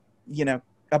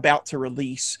 about to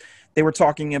release, they were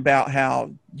talking about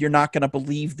how you're not going to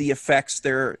believe the effects.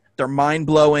 They're mind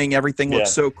blowing. Everything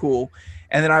looks so cool.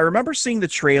 And then I remember seeing the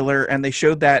trailer, and they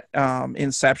showed that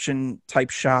Inception type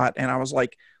shot, and I was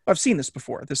like, I've seen this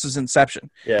before. This is Inception.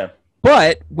 Yeah.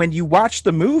 But when you watch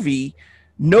the movie,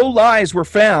 no lies were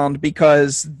found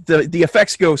because the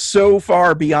effects go so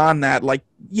far beyond that. Like,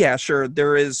 yeah, sure,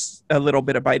 there is a little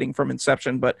bit of biting from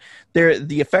Inception, but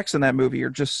the effects in that movie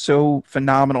are just so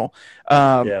phenomenal.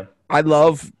 I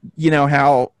love,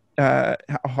 how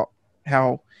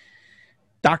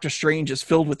Doctor Strange is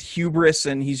filled with hubris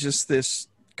and he's just this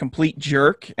complete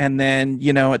jerk, and then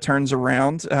it turns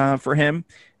around for him.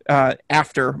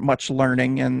 After much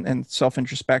learning and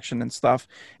self-introspection and stuff.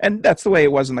 And that's the way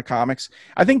it was in the comics.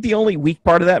 I think the only weak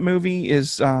part of that movie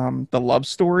is the love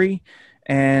story.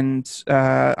 And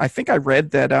I think I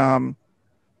read that,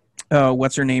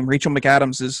 what's her name? Rachel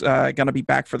McAdams is going to be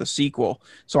back for the sequel.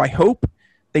 So I hope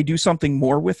they do something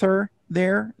more with her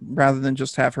there rather than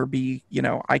just have her be,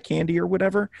 eye candy or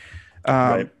whatever.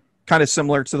 Right. Kind of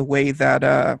similar to the way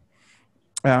that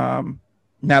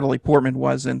Natalie Portman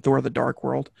was in Thor: The Dark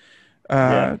World.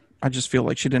 I just feel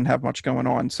like she didn't have much going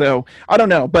on. So I don't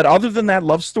know. But other than that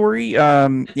love story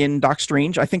in Doc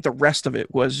Strange, I think the rest of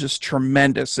it was just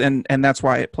tremendous. And that's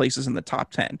why it places in the top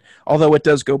 10. Although it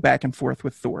does go back and forth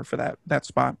with Thor for that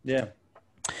spot. Yeah.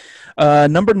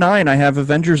 Number 9, I have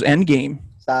Avengers Endgame.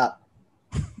 Stop.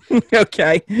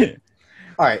 Okay.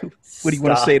 All right. What do you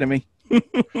want to say to me?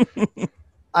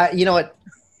 You know what?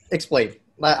 Explain.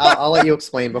 I'll let you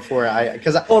explain before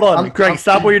hold on, Greg.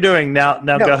 Stop what you're doing now.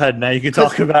 No, go ahead. Now you can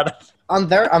talk about it. I'm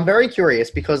very curious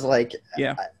because go ahead.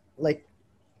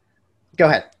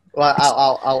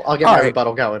 Well, I'll get my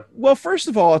rebuttal going. Well, first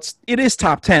of all, it is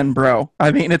top 10, bro. I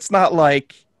mean, it's not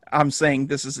like I'm saying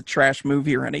this is a trash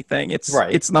movie or anything.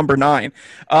 It's number 9.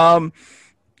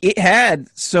 It had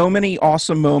so many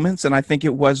awesome moments, and I think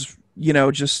it was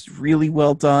just really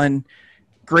well done.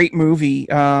 Great movie,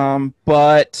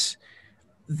 but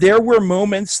there were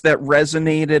moments that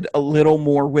resonated a little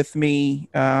more with me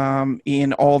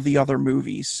in all the other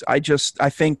movies. I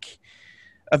think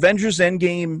Avengers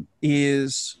Endgame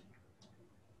is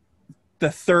the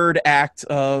third act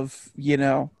of,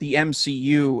 the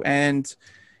MCU, and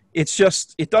it's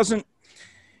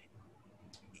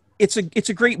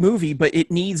a great movie, but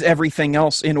it needs everything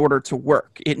else in order to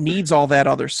work. It needs all that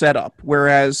other setup,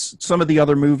 whereas some of the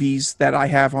other movies that I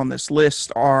have on this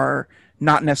list are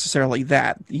not necessarily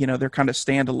that, they're kind of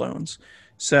standalones.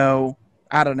 So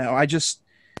I don't know. I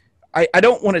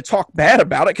don't want to talk bad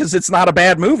about it because it's not a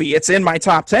bad movie. It's in my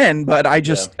top 10, but I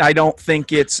don't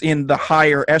think it's in the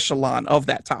higher echelon of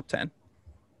that top 10.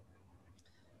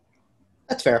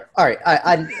 That's fair. All right.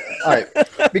 All right.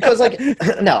 Because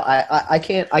no, I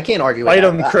can't argue with that. Fight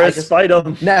him, Chris. Fight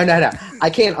him. No.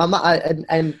 I can't. I'm not.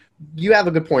 And you have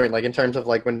a good point. Like in terms of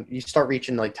when you start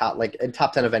reaching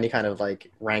top 10 of any kind of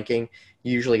ranking,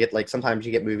 you usually get sometimes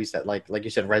you get movies that like you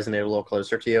said resonate a little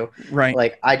closer to you.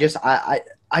 Right. I just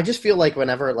feel like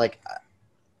whenever it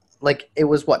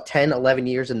was 10, 11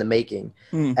 years in the making,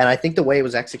 and I think the way it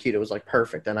was executed was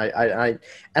perfect. And I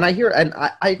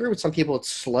agree with some people. It's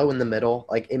slow in the middle.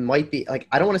 It might be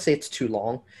I don't want to say it's too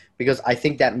long because I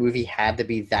think that movie had to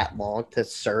be that long to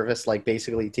service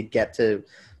basically to get to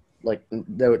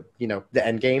the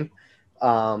end game.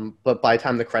 But by the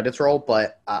time the credits roll,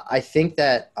 but I think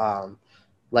that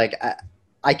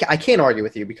I can't argue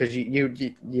with you because you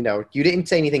didn't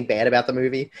say anything bad about the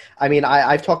movie. I mean,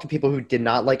 I've talked to people who did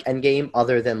not like Endgame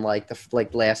other than the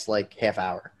last half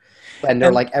hour, and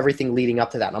they're everything leading up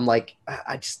to that. And I'm I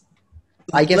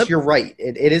guess you're right.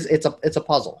 It's a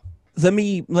puzzle. Let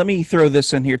me throw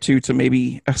this in here too to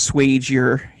maybe assuage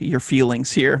your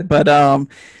feelings here, but I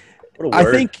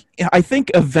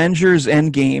think Avengers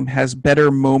Endgame has better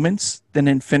moments than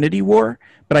Infinity War,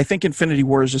 but I think Infinity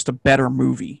War is just a better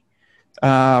movie.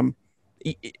 And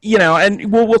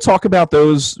we'll talk about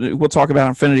those. We'll talk about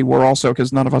Infinity War also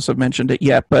because none of us have mentioned it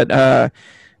yet. But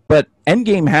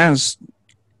Endgame has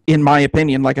in my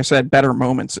opinion, like I said, better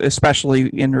moments, especially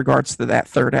in regards to that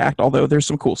third act. Although there's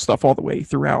some cool stuff all the way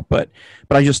throughout, but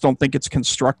I just don't think it's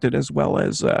constructed as well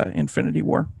as Infinity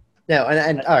War. No,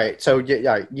 and all right, so all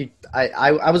right,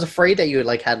 I was afraid that you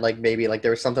like had like maybe like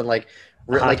there was something like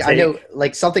I know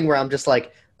like something where I'm just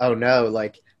like, oh no,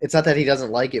 like it's not that he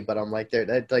doesn't like it, but I'm like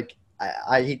there like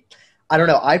I don't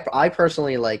know. I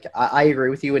personally like I agree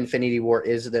with you. Infinity War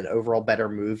is an overall better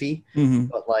movie,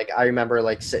 but like I remember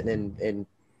like sitting in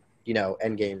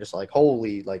Endgame just like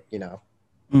holy like So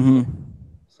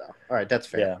all right, that's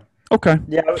fair. Yeah. Okay.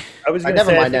 Yeah, I was going to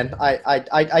never say. mind then.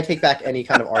 I take back any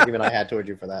kind of argument I had towards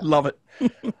you for that. Love it.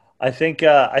 I think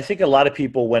a lot of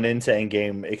people went into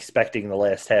Endgame expecting the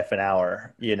last half an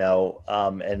hour,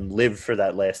 and lived for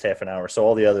that last half an hour. So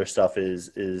all the other stuff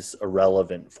is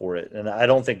irrelevant for it. And I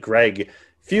don't think Greg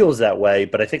feels that way,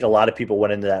 but I think a lot of people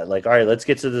went into that like, all right, let's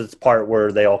get to this part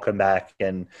where they all come back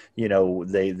and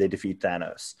they defeat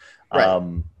Thanos.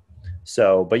 Right.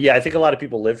 But yeah, I think a lot of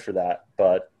people lived for that.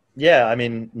 But yeah, I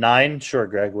mean 9, sure,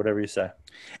 Greg, whatever you say.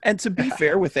 And to be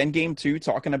fair with Endgame too,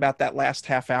 talking about that last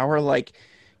half hour, like,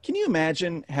 can you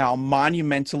imagine how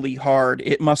monumentally hard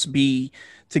it must be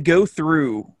to go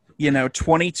through,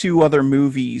 22 other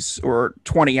movies, or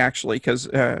 20 actually, because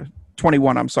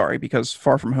 21, I'm sorry, because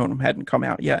Far From Home hadn't come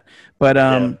out yet,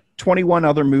 but 21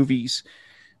 other movies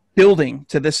building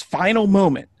to this final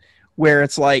moment where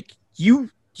it's like you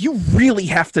really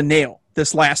have to nail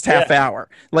this last half hour.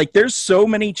 Like there's so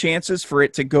many chances for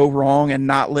it to go wrong and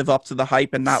not live up to the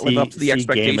hype and not live up to the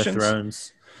expectations. Game of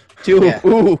Thrones.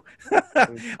 Ooh.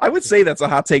 I would say that's a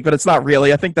hot take, but it's not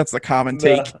really. I think that's the common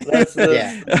take. That's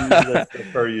the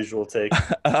per usual take.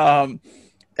 That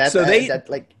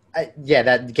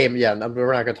game. Yeah,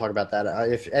 we're not going to talk about that.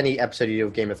 If any episode you do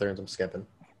of Game of Thrones, I'm skipping.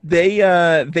 They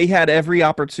had every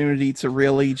opportunity to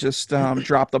really just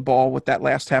drop the ball with that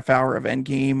last half hour of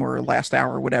Endgame or last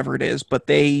hour, whatever it is, but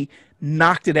they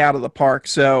knocked it out of the park.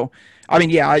 So, I mean,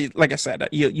 yeah, like I said,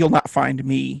 you'll not find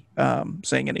me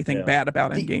saying anything bad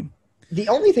about Endgame. The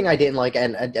only thing I didn't like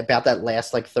and about that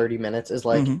last like 30 minutes is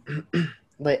like,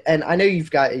 and I know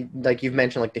you've got like you've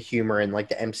mentioned like the humor and like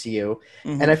the MCU,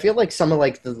 and I feel like some of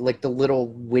like the little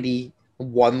witty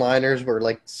one-liners were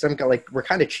like were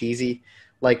kind of cheesy.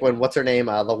 Like when what's her name,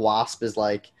 the Wasp is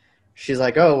like, she's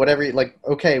like, oh whatever, like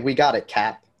okay we got it,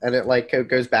 Cap, and it like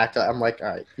goes back to I'm like, all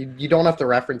right, you don't have to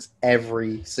reference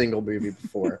every single movie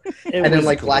before, and then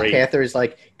like great. Black Panther is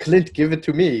like, Clint, give it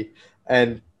to me,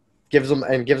 and gives him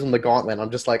the gauntlet.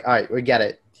 I'm just like, all right, we get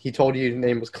it. He told you his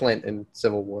name was Clint in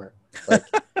Civil War. Like,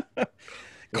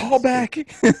 callback.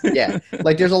 Yeah,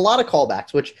 like there's a lot of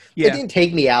callbacks, which it didn't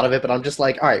take me out of it, but I'm just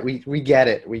like, all right, we get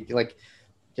it. We like,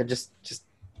 just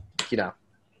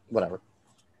whatever.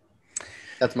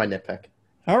 That's my nitpick.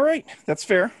 All right, that's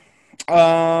fair.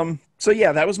 So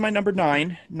yeah, that was my number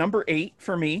 9. Number 8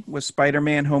 for me was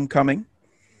Spider-Man: Homecoming.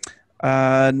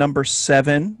 Number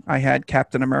 7, I had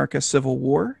Captain America: Civil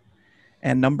War.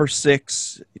 And number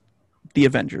 6, The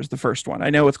Avengers, the first one.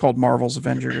 I know it's called Marvel's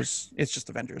Avengers. It's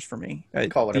just Avengers for me.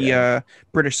 The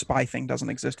British spy thing doesn't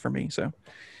exist for me, so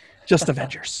just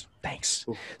Avengers. Thanks.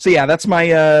 Ooh. So yeah, that's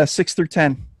my 6 through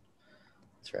 10.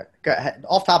 That's right. Go ahead.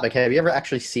 Off topic, have you ever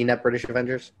actually seen that British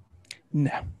Avengers?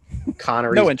 No.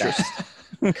 Connery's no interest.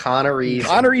 Connery's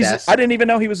best. I didn't even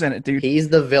know he was in it, dude. He's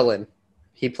the villain.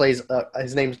 He plays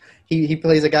his name's he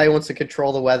plays a guy who wants to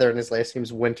control the weather, and his last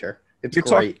name's Winter. It's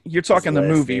great. You're talking the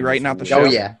movie, right? Not the show. Oh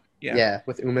yeah,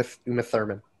 with Uma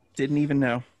Thurman. Didn't even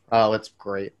know. Oh, it's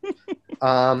great.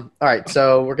 All right,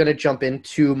 so we're gonna jump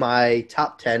into my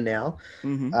top 10 now.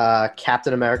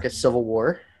 Captain America: Civil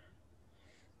War.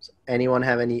 Does anyone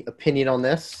have any opinion on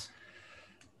this?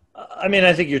 I mean,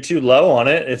 I think you're too low on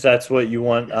it if that's what you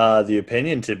want the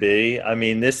opinion to be. I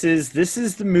mean, this is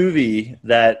the movie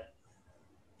that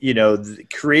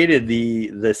created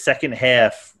the second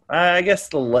half. I guess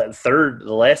the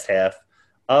last half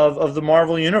of the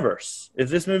Marvel universe. If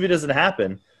this movie doesn't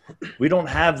happen, we don't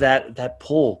have that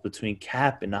pull between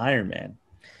Cap and Iron Man.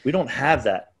 We don't have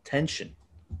that tension.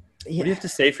 Yeah. What do you have to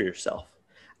say for yourself?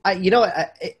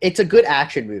 It's a good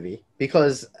action movie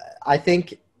because I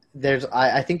think there's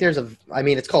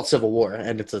it's called Civil War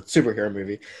and it's a superhero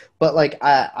movie, but like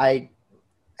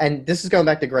and this is going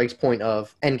back to Greg's point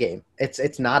of Endgame.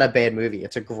 It's not a bad movie.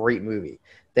 It's a great movie.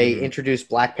 They introduced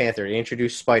Black Panther. They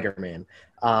introduced Spider-Man.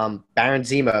 Baron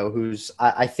Zemo, who's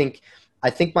I think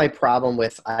my problem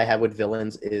I have with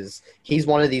villains is he's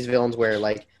one of these villains where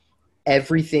like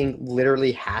everything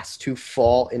literally has to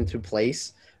fall into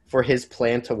place for his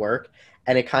plan to work,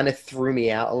 and it kind of threw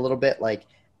me out a little bit. Like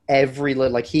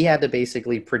he had to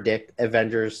basically predict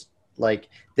Avengers, like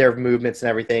their movements and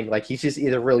everything. Like he's just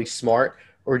either really smart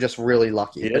or just really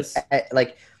lucky. He is.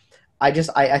 Like I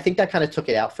think that kind of took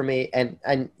it out for me.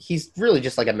 And he's really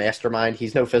just like a mastermind.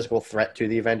 He's no physical threat to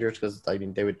the Avengers because I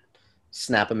mean they would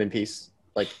snap him in piece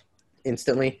like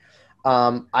instantly.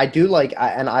 I do like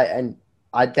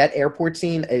that airport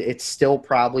scene. It's still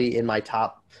probably in my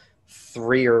top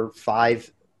 3 or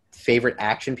 5 favorite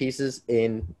action pieces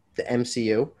in the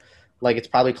MCU. Like it's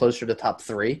probably closer to top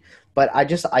 3. But I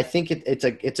think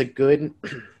it's a good.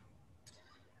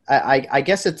 I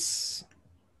guess it's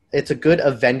a good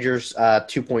Avengers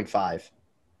 2.5.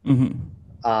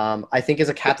 Mm-hmm. I think as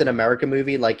a Captain America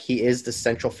movie, like he is the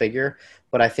central figure,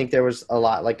 but I think there was a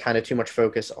lot like kind of too much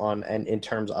focus on and in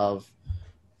terms of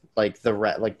like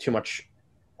too much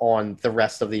on the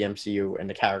rest of the MCU and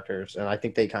the characters, and I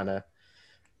think they kind of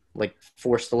like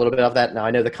forced a little bit of that. Now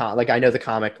I know the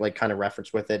comic like kind of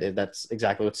reference with it. That's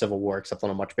exactly what Civil War, except on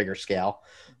a much bigger scale.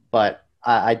 But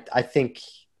I think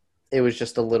it was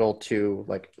just a little too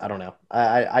like I don't know.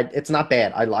 It's not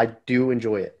bad. I do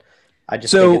enjoy it. I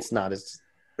just think it's not as.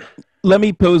 Let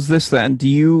me pose this then. Do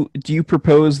you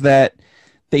propose that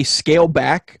they scale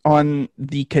back on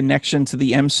the connection to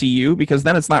the MCU because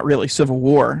then it's not really Civil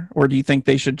War, or do you think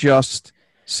they should just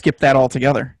skip that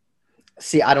altogether?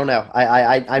 See, I don't know.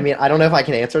 I mean, I don't know if I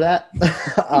can answer that.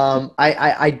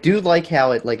 I do like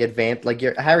how it like advanced. Like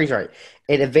Harry's right.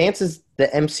 It advances the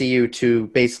MCU to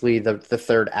basically the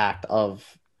third act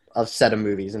of set of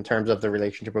movies in terms of the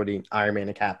relationship between Iron Man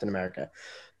and Captain America.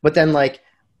 But then like,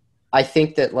 I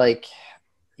think that like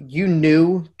you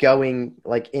knew going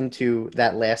like into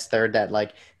that last third that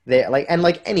like they like and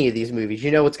like any of these movies, you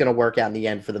know it's gonna work out in the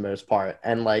end for the most part,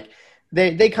 and like.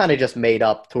 They kind of just made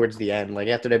up towards the end. Like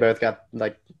after they both got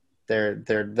like their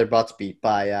butts beat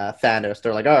by Thanos,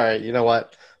 they're like, all right, you know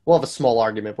what? We'll have a small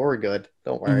argument, but we're good.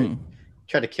 Don't worry. Mm-hmm.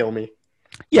 Try to kill me.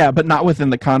 Yeah, but not within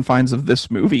the confines of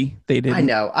this movie. They didn't. I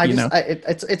know.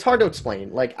 It's hard to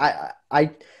explain. Like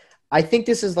I think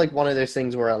this is like one of those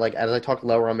things where like as I talk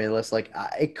lower on my list, like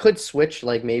it could switch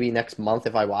like maybe next month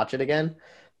if I watch it again.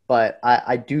 But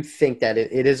I do think that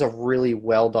it is a really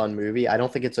well done movie. I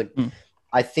don't think it's like.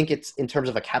 I think it's in terms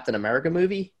of a Captain America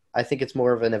movie. I think it's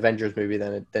more of an Avengers movie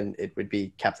than it would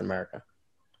be Captain America.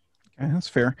 Okay, that's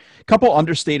fair. A couple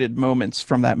understated moments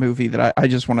from that movie that I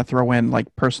just want to throw in,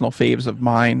 like personal faves of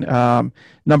mine.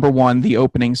 Number one, the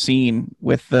opening scene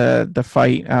with the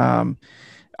fight.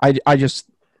 I just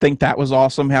think that was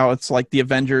awesome. How it's like the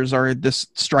Avengers are this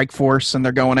strike force and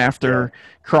they're going after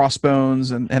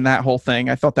Crossbones and that whole thing.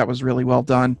 I thought that was really well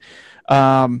done.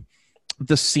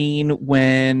 The scene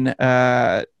when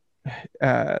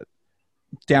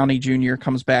Downey Jr.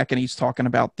 comes back and he's talking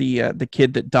about the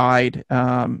kid that died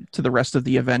to the rest of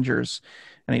the Avengers,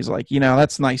 and he's like,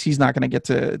 that's nice. He's not going to get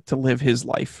to live his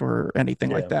life or anything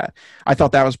like that. I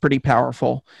thought that was pretty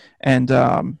powerful.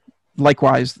 And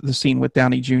likewise, the scene with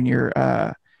Downey Jr.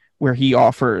 Where he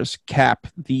offers Cap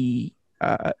the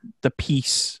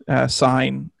peace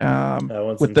sign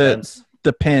with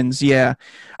the pins. Yeah,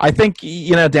 I think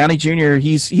Downey Jr.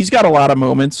 He's got a lot of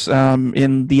moments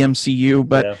in the MCU,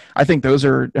 but I think those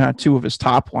are 2 of his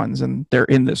top ones, and they're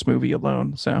in this movie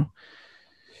alone. So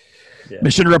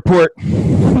mission report.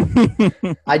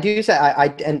 I do say I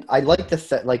like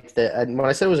and when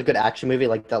I said it was a good action movie,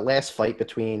 like the last fight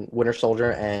between Winter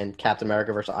Soldier and Captain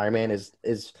America versus Iron Man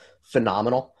is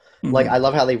phenomenal. Mm-hmm. Like I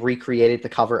love how they recreated the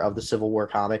cover of the Civil War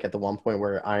comic at the one point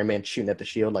where Iron Man's shooting at the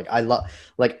shield. Like I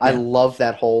love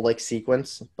that whole like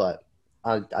sequence, but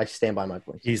I stand by my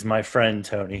point. He's my friend,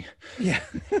 Tony. Yeah.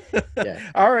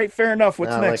 All right, fair enough.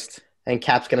 What's next? And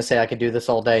Cap's gonna say I can do this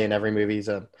all day in every movie he's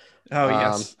in. Oh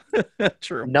yes,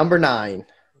 true. Number 9.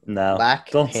 No, Black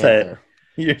don't Panther.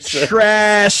 say it.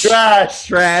 Trash.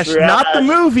 Not the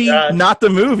movie. Not the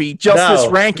movie. Just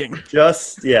this ranking.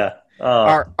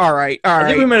 All right. I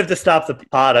think we might have to stop the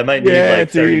pod. I might need like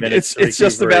 30 minutes. It's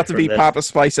just about to be Papa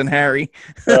Spice and Harry.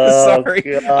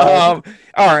 Sorry. All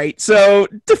right. So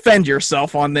defend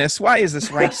yourself on this. Why is this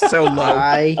ranked so low?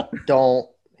 I don't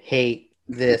hate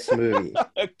this movie.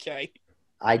 Okay.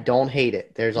 I don't hate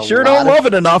it. There's a don't love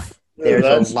it enough.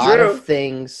 There's a lot of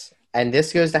things, and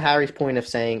this goes to Harry's point of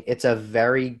saying it's a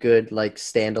very good like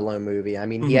standalone movie. I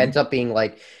mean, he ends up being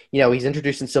like, he's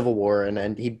introduced in Civil War,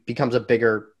 and he becomes a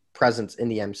bigger presence in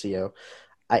the MCU.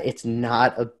 It's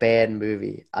not a bad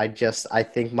movie. I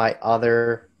think my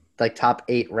other like top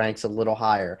 8 ranks a little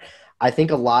higher. I think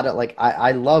a lot of like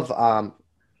I love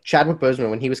Chadwick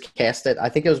Boseman when he was casted. I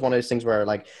think it was one of those things where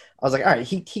like I was like, all right,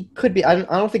 he could be. I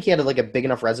don't think he had like a big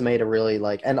enough resume to really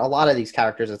like. And a lot of these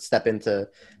characters that step into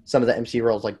some of the MCU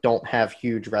roles like don't have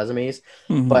huge resumes.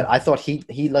 Mm-hmm. But I thought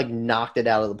he like knocked it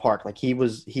out of the park. Like he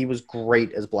was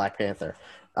great as Black Panther.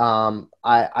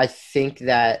 I think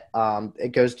that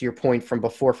it goes to your point from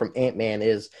before from Ant-Man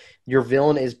is your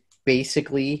villain is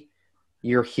basically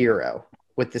your hero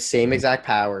with the same exact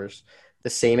powers, the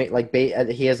same like he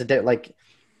has a like,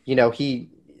 you know, he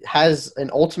has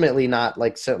an ultimately not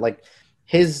like so like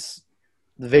his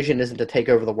vision isn't to take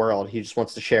over the world. He just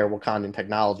wants to share Wakandan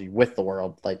technology with the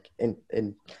world, like and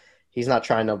he's not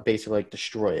trying to basically like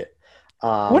destroy it.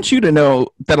 I want you to know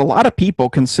that a lot of people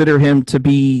consider him to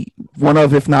be one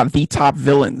of, if not the top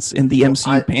villains in the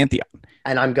MCU pantheon.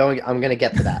 And I'm going to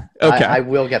get to that. Okay. I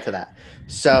will get to that.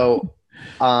 So,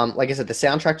 like I said, the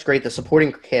soundtrack's great. The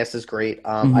supporting cast is great.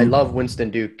 I love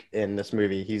Winston Duke in this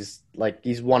movie. He's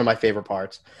one of my favorite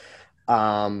parts.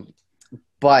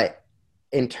 But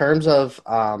in terms of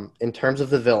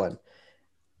the villain,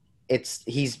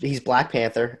 he's Black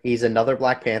Panther. He's another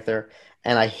Black Panther.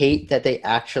 And I hate that they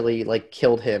actually like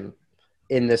killed him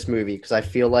in this movie because I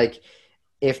feel like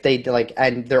if they like,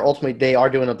 and they are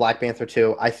doing a Black Panther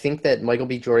too. I think that Michael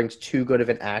B. Jordan's too good of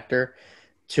an actor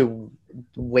to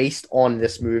waste on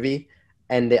this movie,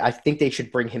 and I think they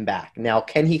should bring him back. Now,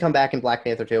 can he come back in Black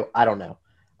Panther 2? I don't know.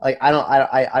 Like,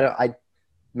 I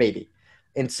maybe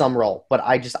in some role, but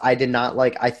I did not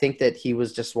like. I think that he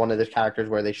was just one of the characters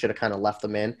where they should have kind of left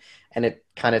him in, and it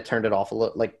kind of turned me off a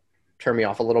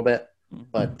little bit.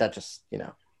 But that just, you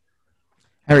know.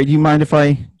 Harry, do you mind if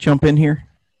I jump in here?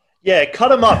 Yeah,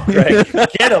 cut him up, Greg.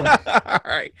 Get him. All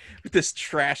right, with this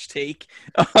trash take.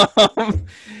 All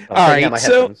right,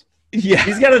 so yeah,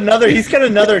 he's got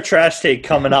another trash take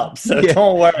coming up. So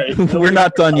don't worry, we're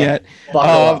not done yet.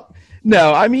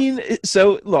 No, I mean,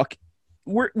 so look,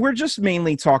 we're just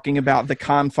mainly talking about the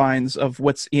confines of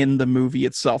what's in the movie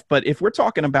itself. But if we're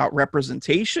talking about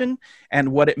representation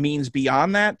and what it means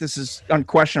beyond that, this is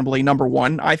unquestionably number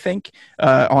one, I think,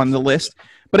 on the list.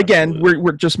 But again,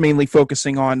 we're just mainly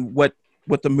focusing on what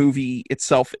the movie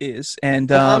itself is,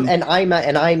 and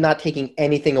I'm not taking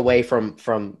anything away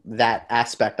from that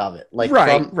aspect of it. Like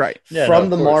from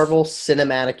the Marvel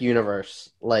Cinematic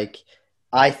Universe. Like,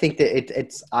 I think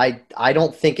that I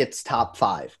don't think it's top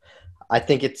 5. I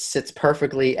think it sits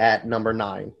perfectly at number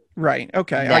 9. Right.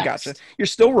 Okay. Next. I gotcha. You're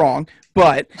still wrong,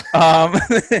 but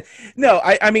no.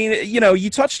 I mean, you know, you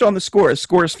touched on the score. The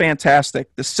score is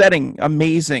fantastic. The setting,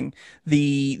 amazing.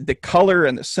 The color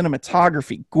and the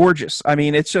cinematography, gorgeous. I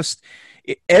mean, it's just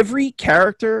every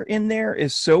character in there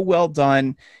is so well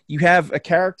done. You have a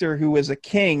character who is a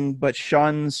king but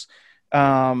shuns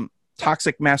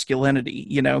toxic masculinity.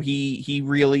 You know, he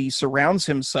really surrounds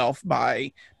himself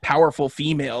by powerful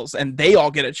females, and they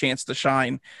all get a chance to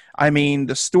shine. I mean,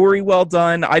 the story well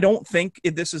done. I don't think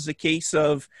this is a case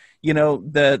of, you know,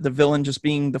 the villain just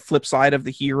being the flip side of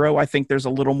the hero. I think there's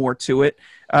a little more to it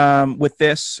with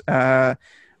this. I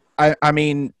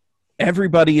mean,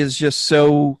 everybody is just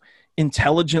so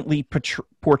intelligently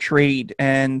portrayed,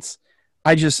 and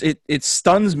it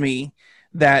stuns me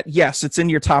that yes, it's in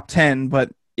your top 10,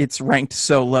 but it's ranked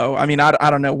so low. I mean, I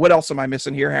don't know. What else am I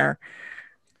missing here, Harry?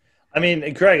 I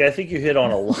mean, Greg, I think you hit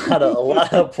on a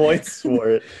lot of points for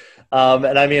it.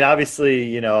 And I mean, obviously,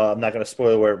 you know, I'm not going to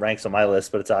spoil where it ranks on my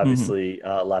list, but it's obviously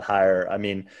a lot higher. I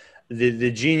mean,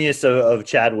 the genius of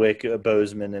Chadwick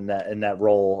Boseman in that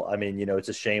role. I mean, you know, it's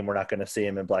a shame we're not going to see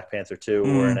him in Black Panther 2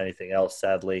 or in anything else,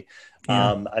 sadly.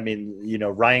 Yeah. I mean, you know,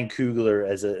 Ryan Coogler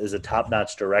as a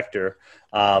top-notch director.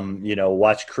 You know,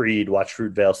 watch Creed, watch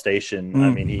Fruitvale Station.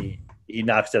 I mean, he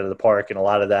knocks it out of the park, and a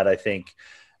lot of that, I think,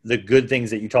 the good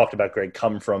things that you talked about, Greg,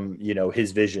 come from, you know,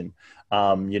 his vision.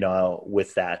 You know,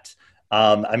 with that.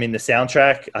 I mean, the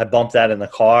soundtrack, I bump that in the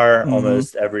car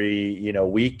almost every, you know,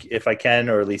 week if I can,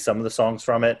 or at least some of the songs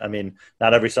from it. I mean,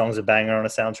 not every song's a banger on a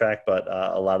soundtrack, but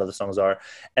a lot of the songs are.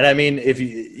 And I mean, if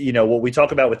you know, what we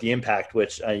talk about with the impact,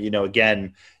 which, you know,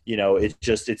 again, you know,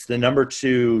 it's the number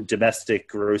 2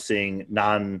 domestic grossing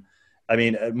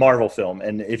Marvel film.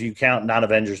 And if you count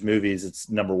non-Avengers movies, it's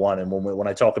number 1. And when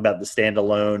I talk about the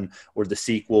standalone or the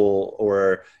sequel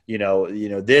or, you know,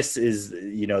 this is,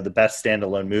 you know, the best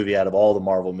standalone movie out of all the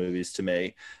Marvel movies to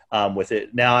me with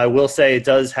it. Now, I will say it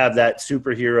does have that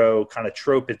superhero kind of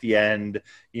trope at the end,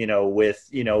 you know, with,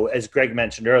 you know, as Greg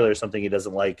mentioned earlier, something he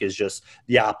doesn't like is just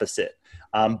the opposite.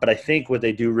 But I think what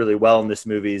they do really well in this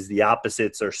movie is the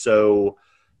opposites are so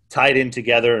tied in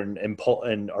together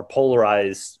and are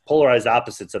polarized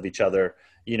opposites of each other,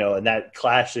 you know, and that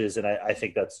clashes. And I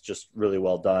think that's just really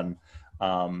well done.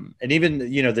 And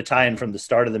even, you know, the tie-in from the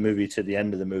start of the movie to the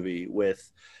end of the movie with,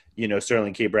 you know,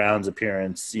 Sterling K. Brown's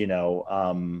appearance, you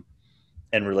know,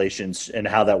 and relations and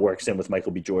how that works in with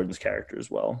Michael B. Jordan's character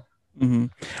as well. Mm-hmm.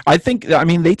 I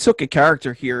mean, they took a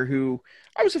character here who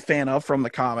I was a fan of from the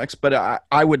comics, but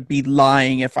I would be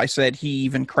lying if I said he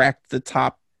even cracked the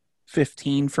top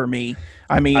 15 for me.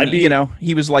 I mean, I'd be- you know,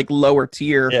 he was like lower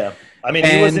tier. Yeah, I mean,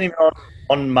 he And- wasn't even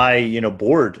on my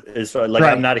board. Is like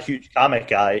Right. I'm not a huge comic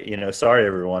guy. Sorry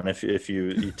everyone if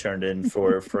you turned in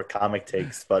for comic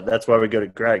takes, but that's why we go to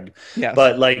Greg. Yes.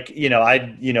 But like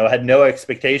I had no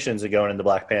expectations of going into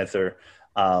Black Panther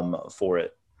for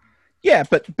it. Yeah,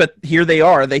 but here they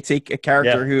are. They take a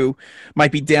character Yeah. who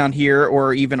might be down here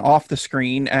or even off the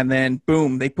screen, and then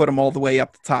boom, they put him all the way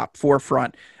up the top,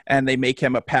 forefront, and they make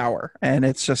him a power. And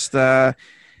it's just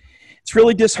it's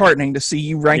really disheartening to see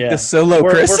you rank this so low,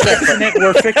 We're Chris. fixing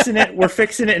it. We're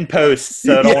fixing it in post.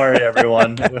 So don't worry,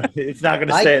 everyone. It's not going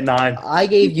to stay at 9. I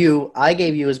gave you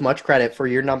as much credit for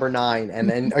your number 9, and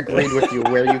then agreed with you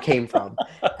where you came from,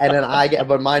 and then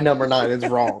but my number 9 is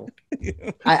wrong.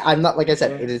 I'm not, like I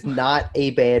said, it is not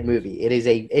a bad movie. It is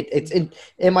it's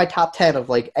in my top 10 of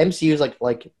like MCU is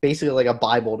like basically like a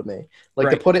Bible to me. Like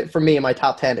Right. to put it for me in my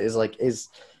top 10 is like is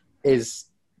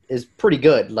pretty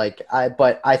good.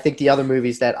 But I think the other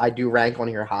movies that I do rank on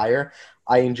here higher,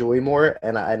 I enjoy more,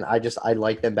 and I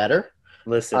like them better.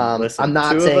 Listen. I'm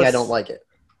not saying I don't like it.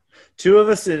 2 of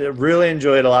us really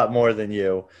enjoyed a lot more than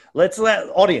you. Let's let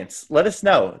us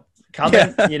know.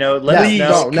 Comment, let us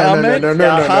know.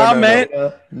 Comment.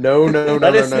 No.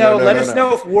 Let us know. Let us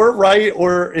know if we're right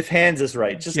or if Hans is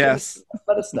right. Just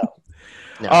let us know.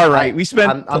 No, All right, we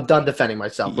spent. I'm done defending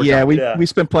myself. We're Yeah, done. we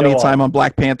spent plenty Go of time on. on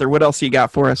Black Panther. What else you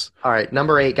got for us? All right,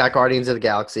 number 8 got Guardians of the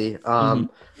Galaxy.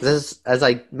 This is, as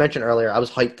I mentioned earlier, I was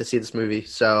hyped to see this movie.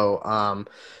 So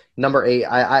number 8,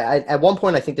 I at one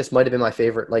point I think this might have been my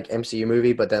favorite like MCU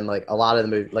movie, but then like a lot of the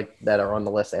movies like that are on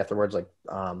the list afterwards like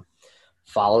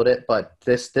followed it. But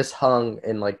this hung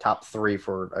in like top 3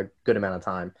 for a good amount of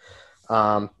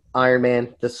time. Iron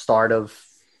Man, the start of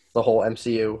the whole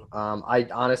MCU. I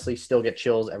honestly still get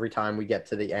chills every time we get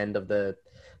to the end of the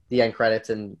end credits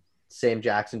and Sam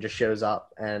Jackson just shows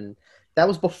up. And that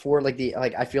was before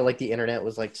I feel like the internet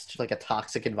was like such like a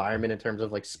toxic environment in terms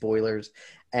of like spoilers.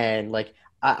 And like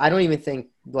I don't even think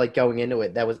like going into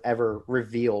it that was ever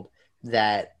revealed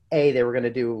that A, they were going to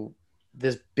do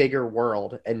this bigger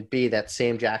world, and B, that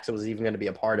Sam Jackson was even going to be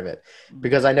a part of it.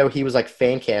 Because I know he was like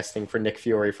fan casting for Nick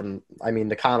Fury from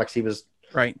the comics. He was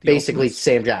Right. the basically Ultimates.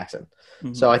 Sam Jackson.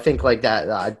 Mhm. So I think like that.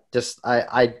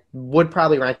 I would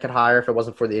probably rank it higher if it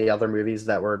wasn't for the other movies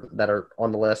that are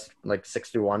on the list, like 6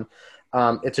 through 1.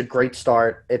 It's a great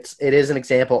start. It is an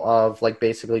example of like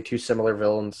basically 2 similar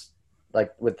villains,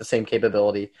 like with the same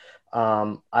capability.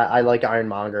 I like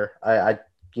Ironmonger.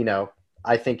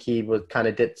 I think he would kind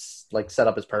of set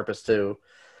up his purpose to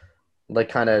like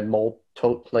kind of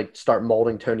start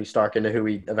molding Tony Stark into who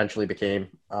he eventually became.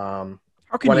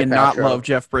 How can you Gwyneth not Paltrow. love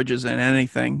Jeff Bridges in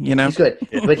anything? You know. He's good,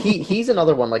 but he's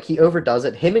another one. Like he overdoes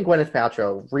it. Him and Gwyneth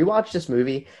Paltrow rewatch this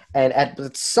movie, and at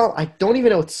some I don't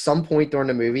even know at some point during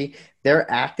the movie their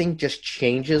acting just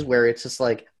changes where it's just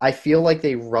like I feel like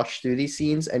they rushed through these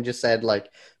scenes and just said like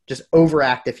just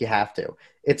overact if you have to.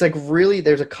 It's like really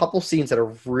there's a couple scenes that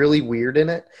are really weird in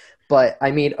it, but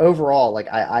I mean overall like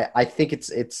I think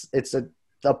it's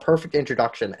a perfect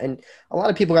introduction. And a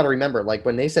lot of people got to remember, like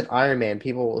when they said Iron Man,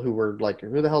 people who were like,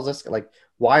 who the hell is this? Like,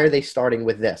 why are they starting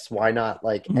with this? Why not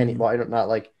like why not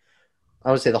like,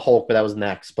 I would say the Hulk, but that was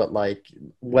next, but like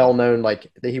well-known,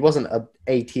 like he wasn't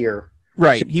a tier.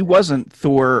 Right. He wasn't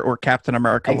Thor or Captain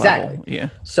America Exactly. level. Yeah.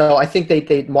 So I think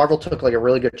they Marvel took like a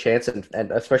really good chance, and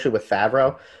especially with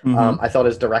Favreau, Mhm. I thought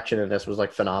his direction in this was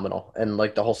like phenomenal, and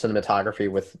like the whole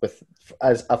cinematography with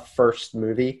as a first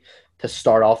movie to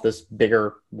start off this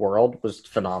bigger world was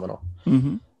phenomenal.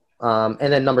 Mhm.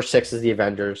 And then number 6 is the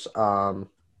Avengers.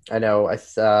 I know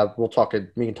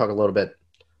we can talk a little bit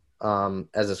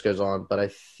as this goes on, but I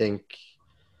think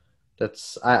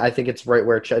I think it's right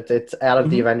where it's out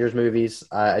of the Avengers movies.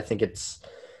 I think it's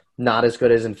not as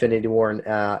good as Infinity War and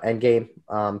Endgame.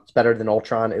 It's better than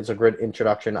Ultron. It's a good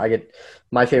introduction.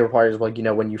 My favorite part is like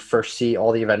when you first see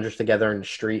all the Avengers together in the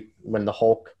street when the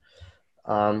Hulk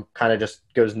kind of just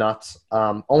goes nuts.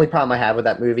 Only problem I have with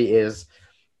that movie is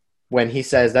when he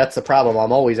says, "That's the problem,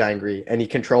 I'm always angry," and he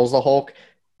controls the Hulk.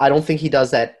 I don't think he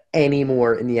does that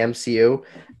anymore in the MCU.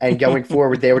 And going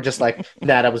forward, they were just like,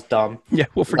 "Nah, that was dumb." Yeah,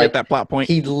 we'll forget Like, that plot point.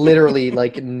 He literally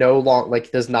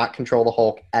does not control the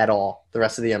Hulk at all. The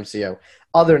rest of the MCU.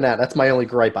 Other than that, that's my only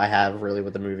gripe I have really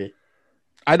with the movie.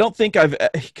 I don't think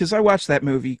because I watched that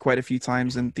movie quite a few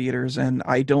times in theaters, and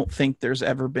I don't think there's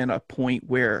ever been a point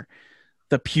where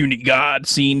the puny god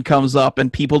scene comes up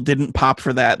and people didn't pop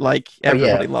for that. Like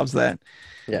everybody loves that.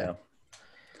 Yeah.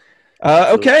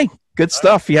 Okay, Good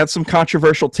stuff. You had some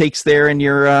controversial takes there in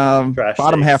your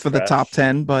bottom half of the top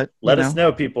 10, but let us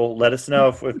know, people. Let us know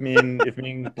if me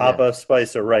and Papa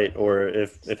Spice are right, or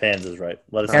if Hans is right.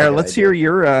 Let us know. Let's hear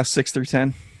your 6 through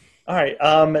 10. All right.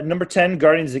 Number 10,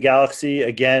 Guardians of the Galaxy.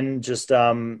 Again, just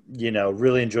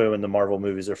really enjoy when the Marvel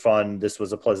movies are fun. This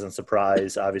was a pleasant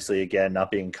surprise. Obviously, again, not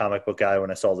being a comic book guy,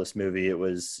 when I saw this movie, it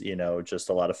was just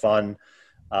a lot of fun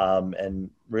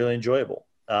and really enjoyable.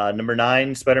 Number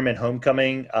 9, Spider-Man: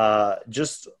 Homecoming. I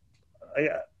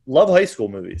love high school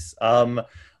movies.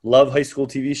 Love high school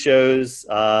TV shows.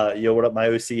 What up, my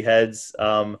OC heads?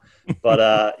 Spider-Man: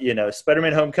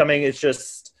 Homecoming. It's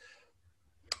just,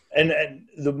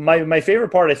 my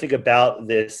favorite part I think about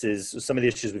this is some of the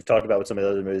issues we've talked about with some of the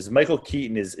other movies. Michael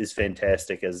Keaton is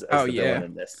fantastic as the villain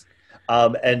in this.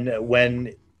 And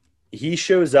when he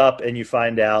shows up and you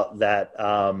find out that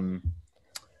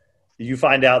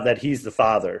he's the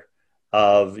father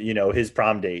of, his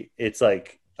prom date, it's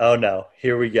like, oh no,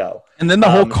 here we go. And then the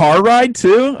whole car ride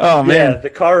too. Oh man, yeah,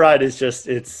 the car ride is just,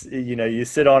 it's, you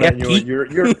sit on it and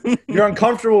you're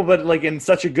uncomfortable, but like in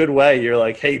such a good way. You're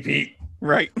like, hey Pete,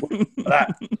 right?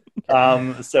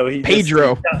 So he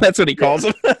Pedro, that's what he calls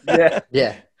him.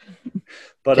 Yeah.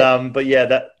 But yeah,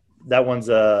 that one's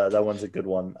a good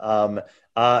one.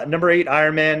 Number 8,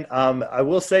 Iron Man. I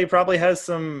will say probably has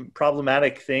some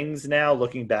problematic things now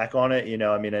looking back on it. I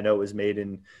know it was made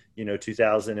in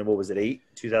 2000 and what was it,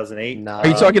 2008? No. Are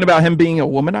you talking about him being a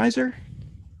womanizer?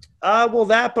 Well,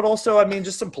 that, but also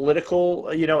just some political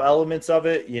elements of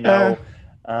it.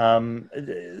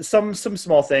 Some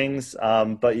small things,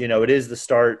 but it is the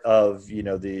start of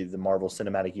the Marvel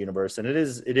Cinematic Universe, and it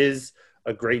is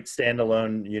a great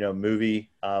standalone movie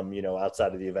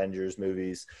outside of the Avengers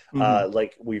movies.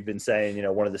 Like we've been saying,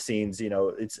 one of the scenes,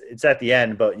 it's at the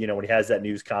end, but when he has that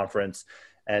news conference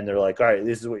and they're like, all right,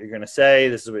 this is what you're going to say,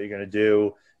 this is what you're going to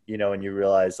do, and you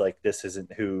realize like this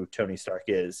isn't who Tony Stark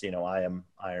is. I am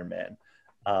Iron Man,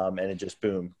 and it just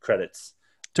boom, credits.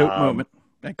 Dope moment.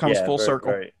 That comes full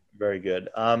circle. Very, very good.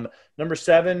 Number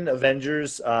 7,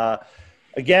 Avengers.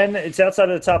 Again, it's outside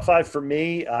of the top 5 for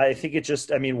me. I think it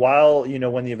just, while,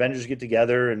 when the Avengers get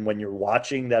together and when you're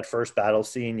watching that first battle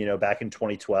scene, back in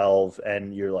 2012,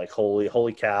 and you're like,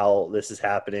 holy cow, this is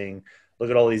happening. Look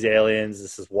at all these aliens.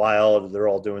 This is wild. They're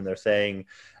all doing their thing.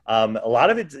 A lot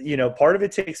of it, part of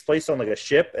it takes place on like a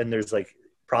ship, and there's like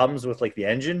problems with like the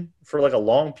engine for like a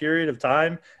long period of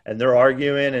time, and they're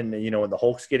arguing, and when the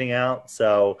Hulk's getting out.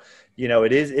 So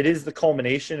it is the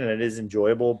culmination, and it is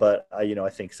enjoyable, but I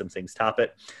think some things top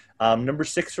it. Number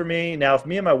 6 for me. Now, if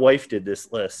me and my wife did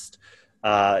this list,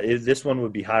 this one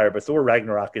would be higher, but Thor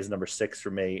Ragnarok is number 6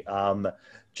 for me.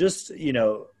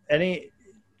 Any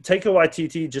Taika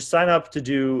Waititi, just sign up to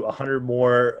do 100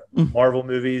 more Marvel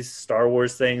movies, Star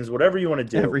Wars things, whatever you want to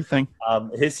do. Everything.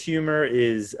 His humor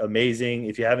is amazing.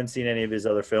 If you haven't seen any of his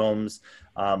other films,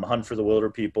 Hunt for the Wilder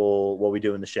People, What We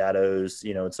Do in the Shadows,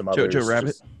 and some others.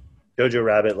 Jojo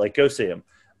Rabbit, like go see him.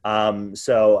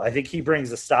 So I think he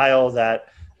brings a style that,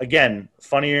 again,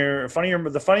 funnier.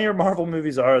 The funnier Marvel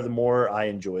movies are, the more I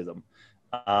enjoy them.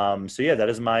 So yeah, that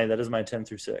is my 10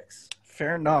 through 6.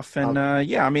 Fair enough. And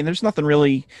there's nothing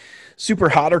really super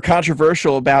hot or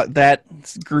controversial about that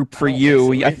group for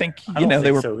you. I think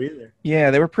they were. So either. Yeah,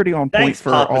 they were pretty on point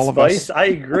for Papa all Spice. of us. I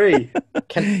agree.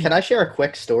 Can I share a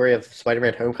quick story of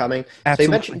Spider-Man: Homecoming?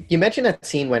 Absolutely. So you mentioned that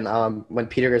scene when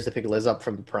Peter goes to pick Liz up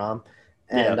from the prom,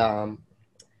 and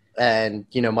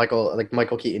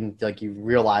Michael Keaton, like, you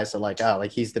realize that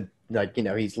like he's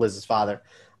he's Liz's father.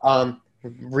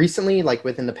 Recently, like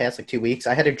within the past 2 weeks,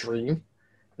 I had a dream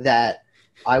that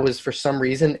I was for some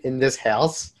reason in this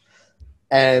house,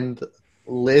 and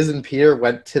Liz and Peter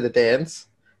went to the dance,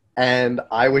 and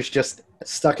I was just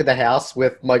stuck in the house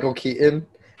with Michael Keaton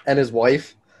and his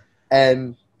wife,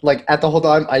 and like at the whole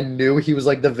time I knew he was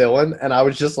like the villain, and I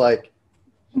was just like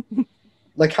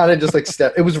kind of just like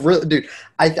step. It was really, dude.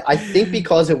 I think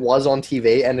because it was on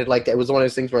TV, and it was one of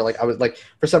those things where like I was like,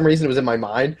 for some reason it was in my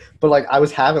mind, but like I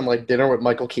was having like dinner with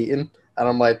Michael Keaton, and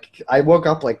I'm like, I woke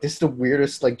up like, this is the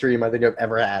weirdest like dream I think I've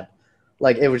ever had.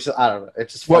 Like it was just, I don't know.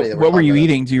 It's just funny. What were you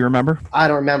eating? Do you remember? I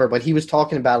don't remember, but he was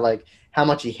talking about like how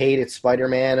much he hated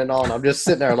Spider-Man and all, and I'm just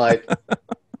sitting there like,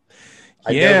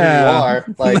 I know who you are.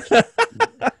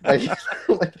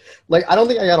 Like I don't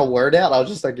think I got a word out. I was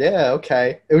just like, yeah,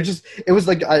 okay. It was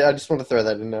like I just want to throw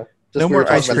that in there. No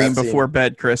more ice cream before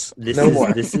bed, Chris. This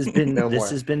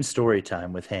has been story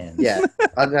time with Hans. Yeah.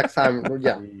 Next time,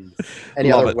 yeah. Any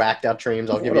other whacked out dreams,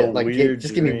 I'll give you.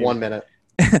 Just give me 1 minute.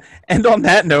 And on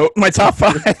that note, my top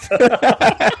 5.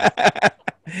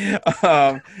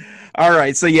 All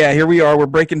right, so yeah, here we are. We're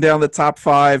breaking down the top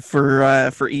five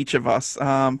for each of us.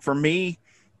 For me,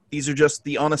 these are just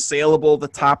the unassailable, the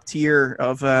top tier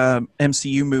of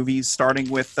MCU movies, starting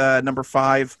with number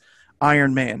five,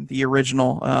 Iron Man, the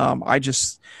original.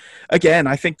 Again,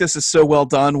 I think this is so well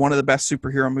done. One of the best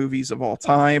superhero movies of all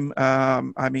time.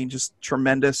 I mean, just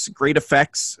tremendous, great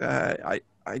effects. I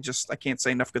can't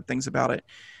say enough good things about it.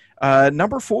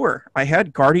 Number four, I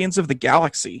had Guardians of the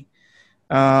Galaxy.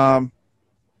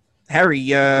 Harry,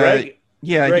 Greg,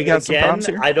 yeah, Greg, you got some problems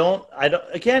here? I don't.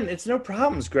 Again, it's no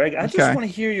problems, Greg. I just Okay. want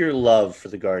to hear your love for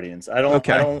the Guardians. I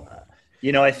Okay. don't.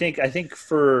 I think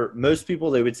for most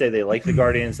people, they would say they like the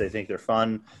Guardians. They think they're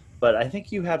fun, but I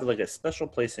think you have like a special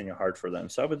place in your heart for them.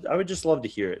 So I would just love to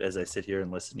hear it as I sit here and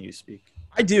listen to you speak.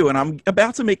 I do, and I'm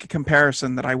about to make a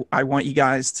comparison that I want you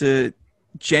guys to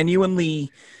genuinely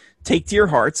take to your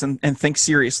hearts and think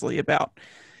seriously about.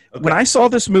 Okay. When I saw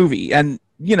this movie, and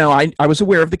I was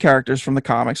aware of the characters from the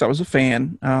comics, I was a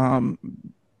fan,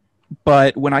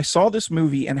 but when I saw this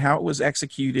movie and how it was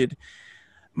executed,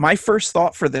 my first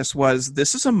thought for this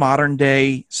is a modern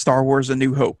day Star Wars A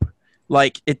New Hope.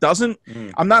 Like, it doesn't,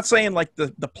 I'm not saying like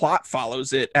the plot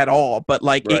follows it at all, but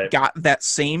like Right. it got that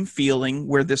same feeling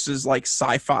where this is like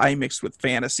sci-fi mixed with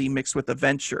fantasy, mixed with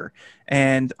adventure.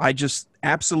 And I just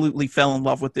absolutely fell in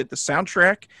love with it. The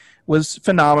soundtrack was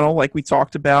phenomenal, like we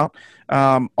talked about.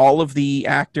 All of the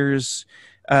actors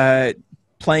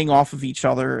playing off of each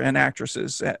other and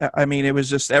actresses. I mean, it was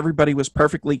just, everybody was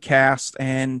perfectly cast,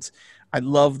 and I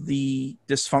love the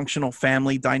dysfunctional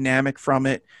family dynamic from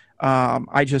it.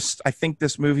 I think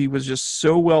this movie was just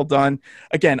so well done.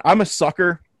 Again, I'm a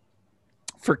sucker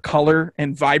for color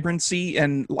and vibrancy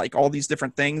and like all these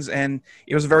different things, and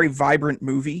it was a very vibrant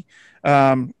movie.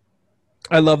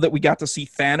 I love that we got to see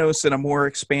Thanos in a more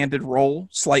expanded role,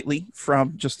 slightly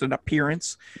from just an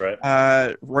appearance.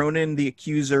 Right. Ronan the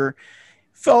Accuser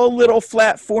fell a little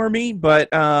flat for me, but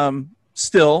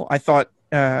still, I thought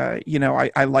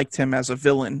I liked him as a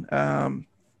villain.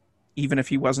 Even if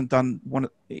he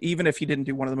even if he didn't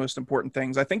do one of the most important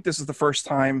things. I think this is the first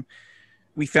time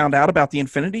we found out about the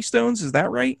Infinity Stones. Is that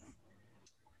right?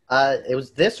 It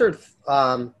was this or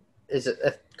is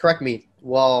it? Correct me.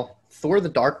 Well, Thor: The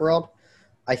Dark World.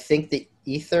 I think the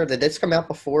Ether. Did this come out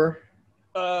before?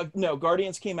 No,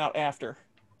 Guardians came out after.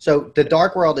 So the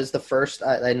Dark World is the first,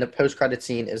 and the post-credit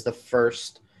scene is the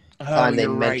first time they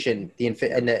mention the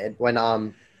and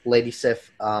when Lady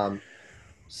Sif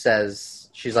says,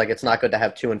 she's like, it's not good to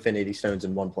have two Infinity Stones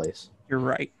in one place. You're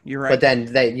right. But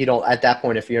then you don't, at that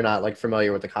point, if you're not like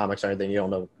familiar with the comics or anything, you don't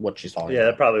know what she's talking Yeah,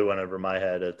 about. that probably went over my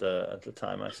head at the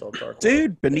time I saw Dark World.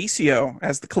 Dude, Benicio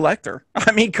as the Collector.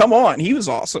 I mean, come on, he was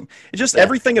awesome. It's just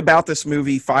everything about this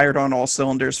movie fired on all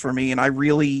cylinders for me, and I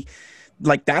really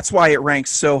like. That's why it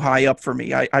ranks so high up for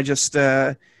me. I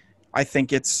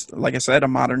think it's, like I said, a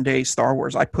modern day Star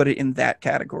Wars. I put it in that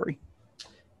category.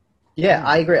 Yeah,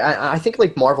 I agree. I think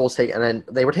like Marvel was taking, and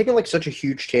they were taking like such a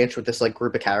huge chance with this like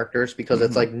group of characters because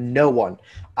it's like no one.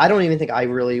 I don't even think I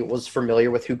really was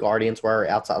familiar with who Guardians were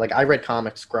outside. Like I read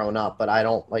comics growing up, but I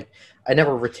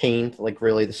never retained like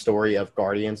really the story of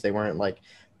Guardians. They weren't like,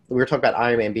 we were talking about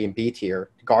Iron Man being B tier.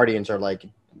 Guardians are like,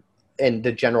 in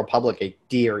the general public, a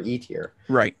D or E tier.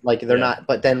 Right. Like they're not,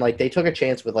 but then like they took a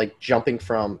chance with like jumping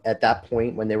from at that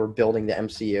point when they were building the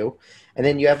MCU. And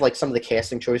then you have like some of the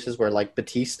casting choices where like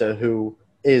Batista, who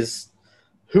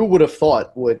would have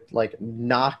thought would like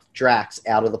knock Drax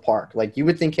out of the park. Like you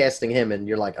would think casting him and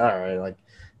you're like, all right, like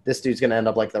this dude's going to end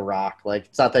up like The Rock. Like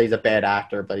it's not that he's a bad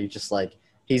actor, but he's just like,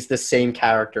 he's the same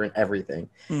character in everything.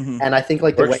 And I think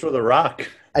like works for The Rock.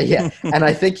 Yeah. And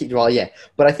I think,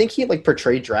 but I think he like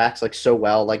portrayed Drax like so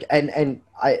well. Like, and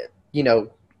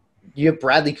you have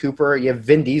Bradley Cooper, you have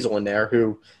Vin Diesel in there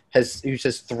who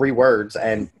uses 3 words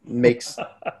and makes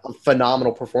a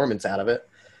phenomenal performance out of it.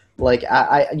 Like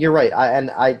you're right.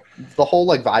 The whole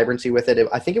like vibrancy with it,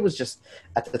 I think it was just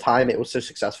at the time it was so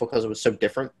successful because it was so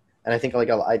different. And I think like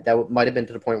that might have been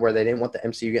to the point where they didn't want the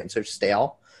MCU getting so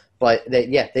stale, but they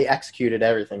executed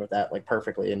everything with that like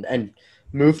perfectly and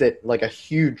moved it like a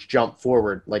huge jump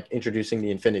forward, like introducing the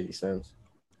Infinity Stones.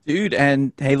 Dude,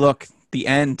 and hey, look, the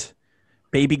end,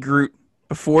 Baby Groot.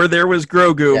 Before there was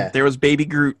Grogu, there was Baby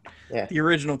Groot, the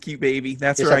original cute baby.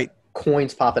 That's just right.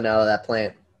 Coins popping out of that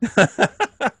plant.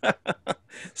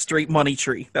 Straight money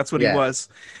tree. That's what he was.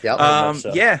 Yep.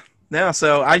 So. Yeah. No.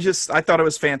 So I thought it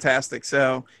was fantastic.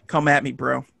 So come at me,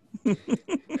 bro.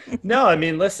 No, I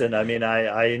mean, listen. I mean,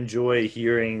 I enjoy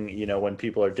hearing when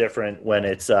people are different, when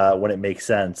it makes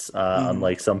sense.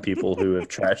 Unlike some people who have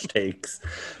trash takes,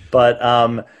 but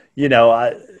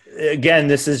again,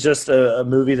 this is just a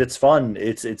movie that's fun.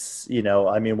 It's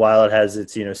I mean, while it has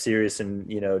its serious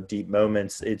and deep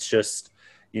moments, it's just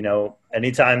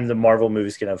anytime the Marvel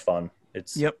movies can have fun,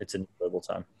 it's an enjoyable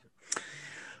time.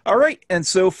 All right, and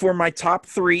so for my top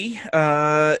three,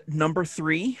 number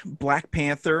three, Black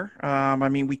Panther. I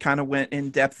mean, we kind of went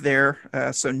in depth there,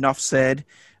 so enough said.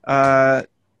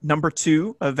 Number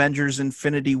two, Avengers: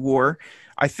 Infinity War.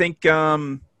 I think,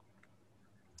 I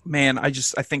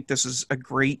think this is a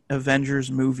great Avengers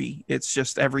movie. It's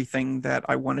just everything that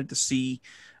I wanted to see,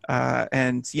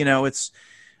 and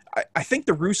I think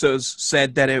the Russos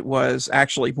said that it was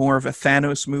actually more of a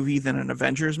Thanos movie than an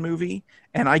Avengers movie.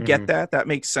 And I get that. That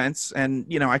makes sense. And,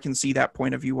 I can see that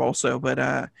point of view also.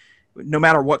 But no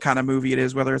matter what kind of movie it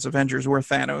is, whether it's Avengers or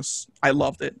Thanos, I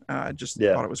loved it. I just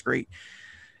thought it was great.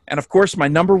 And, of course, my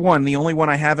number one, the only one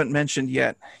I haven't mentioned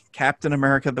yet, Captain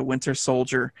America, the Winter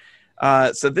Soldier.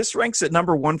 So this ranks at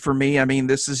number one for me. I mean,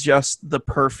 this is just the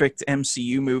perfect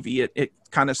MCU movie. It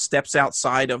kind of steps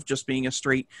outside of just being a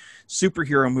straight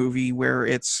superhero movie where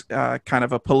it's kind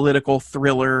of a political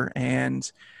thriller.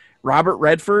 And Robert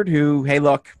Redford, who, hey,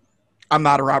 look, I'm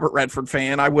not a Robert Redford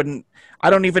fan. I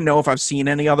don't even know if I've seen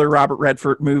any other Robert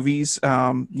Redford movies.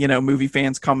 Movie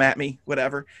fans come at me,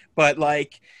 whatever. But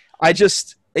I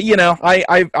just,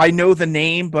 I know the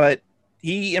name, but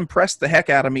he impressed the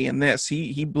heck out of me in this.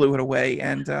 He blew it away.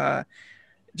 And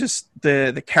just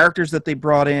the characters that they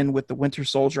brought in with the Winter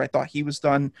Soldier, I thought he was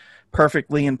done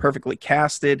perfectly and perfectly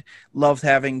casted. Loved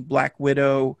having Black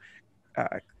Widow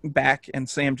back and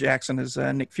Sam Jackson as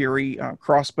Nick Fury.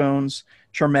 Crossbones,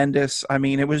 tremendous. I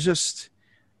mean, it was just,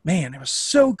 man, it was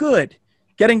so good.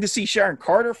 Getting to see Sharon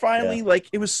Carter finally,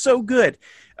 it was so good.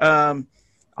 I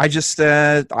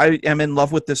am in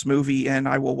love with this movie, and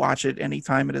I will watch it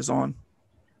anytime it is on.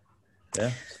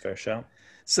 Yeah, it's a fair shout.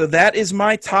 So that is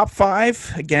my top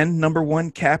five. Again, number one,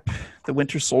 Cap, the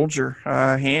Winter Soldier.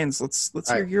 Hans,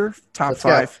 let's hear your top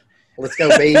five. Let's go,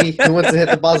 baby. Who wants to hit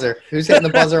the buzzer? Who's hitting the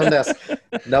buzzer on this?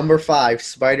 Number 5,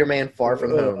 Spider-Man: Far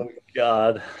From Home. Oh,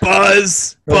 God.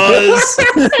 Buzz.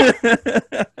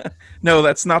 No,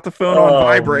 that's not the phone on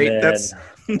vibrate. Man. That's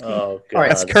All right,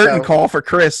 that's curtain call for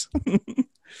Chris. All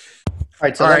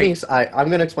right, so I'm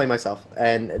going to explain myself,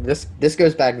 and this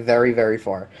goes back very, very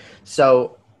far.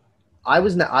 So I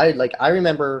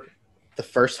remember the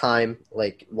first time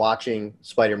watching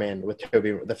Spider-Man with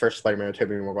the first Spider-Man with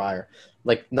Tobey Maguire.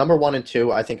 Number 1 and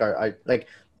 2, I think I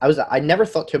never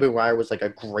thought Tobey Maguire was a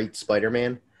great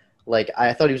Spider-Man.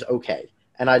 I thought he was okay,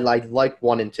 and I liked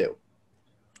 1 and 2.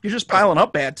 You're just piling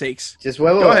up bad takes. Just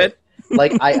go ahead.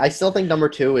 I still think number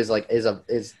 2 is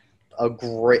a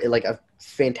great a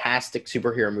fantastic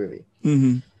superhero movie.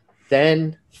 Mm-hmm.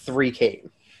 Then 3 came.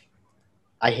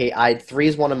 3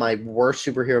 is one of my worst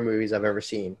superhero movies I've ever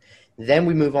seen. Then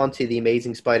we move on to The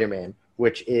Amazing Spider-Man,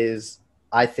 which is,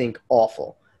 I think,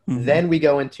 awful. Mm-hmm. Then we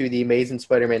go into The Amazing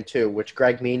Spider-Man 2, which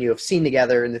Greg, me and you have seen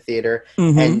together in the theater,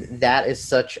 and that is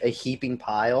such a heaping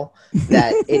pile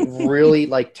that it really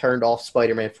turned off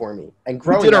Spider-Man for me. And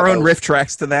growing we did our own riff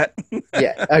tracks to that.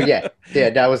 yeah,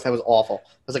 that was awful.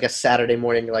 It was a Saturday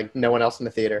morning, no one else in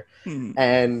the theater,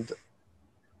 and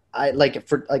I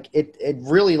it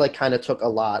really kind of took a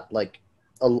lot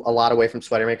a lot away from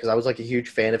Spider-Man, because I was a huge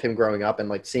fan of him growing up,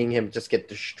 and seeing him just get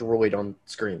destroyed on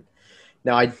screen.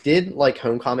 Now, I did like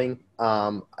Homecoming,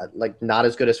 not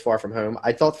as good as Far From Home.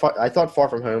 I thought Far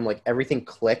From Home, everything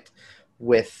clicked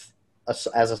with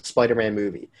as a Spider-Man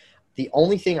movie. The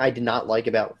only thing I did not like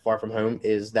about Far From Home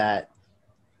is that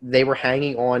they were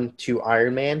hanging on to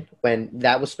Iron Man when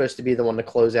that was supposed to be the one to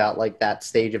close out that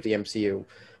stage of the MCU.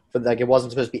 But it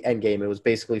wasn't supposed to be Endgame. It was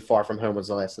basically Far From Home was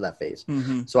the last of that phase.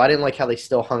 Mm-hmm. So I didn't like how they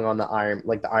still hung on the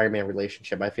Iron Man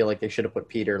relationship. I feel like they should have put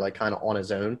Peter kind of on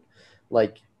his own,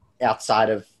 outside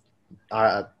of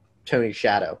Tony's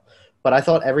shadow. But I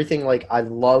thought everything I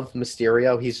love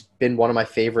Mysterio. He's been one of my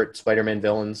favorite Spider-Man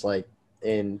villains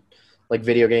in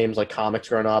video games, comics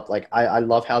growing up. I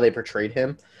love how they portrayed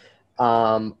him.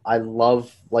 I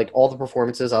love all the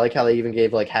performances. I like how they even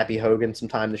gave Happy Hogan some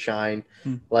time to shine.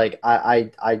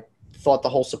 I thought the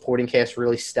whole supporting cast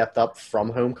really stepped up from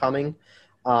Homecoming.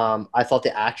 I thought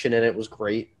the action in it was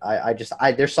great.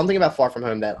 There's something about Far From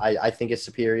Home that I think is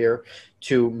superior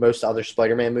to most other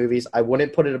Spider-Man movies. I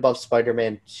wouldn't put it above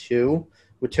Spider-Man 2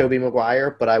 with Tobey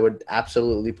Maguire, but I would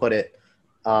absolutely put it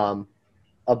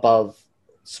above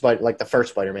the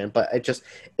first Spider-Man. But it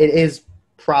is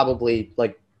probably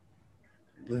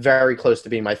very close to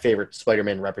being my favorite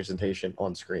Spider-Man representation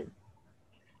on screen.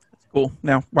 Cool.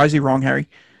 Now, why is he wrong, Harry?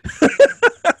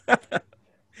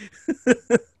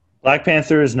 Black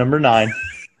Panther is number 9.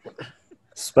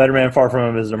 Spider-Man: Far From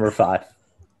Home is number 5.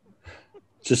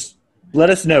 Just let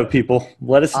us know, people.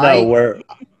 Let us know where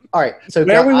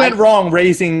we went wrong.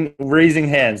 Raising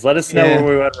hands. Let us know where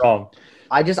we went wrong.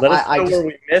 Let us know where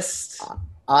we missed.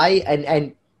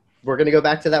 And we're gonna go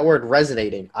back to that word,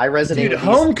 resonating. I resonate. Dude, with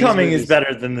Homecoming these is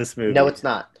better than this movie. No, it's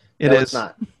not. It's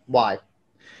not. Why?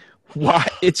 Why?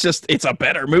 It's a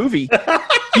better movie.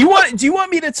 Do you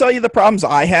want me to tell you the problems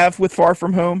I have with Far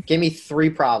From Home? Give me 3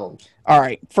 problems. All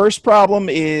right. First problem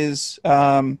is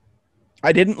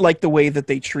I didn't like the way that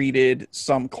they treated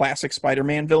some classic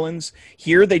Spider-Man villains.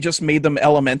 Here, they just made them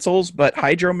elementals, but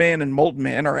Hydro Man and Molten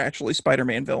Man are actually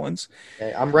Spider-Man villains.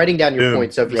 Okay, I'm writing down your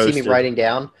point, so if you see me writing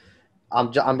down,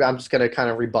 I'm just going to kind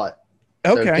of rebut.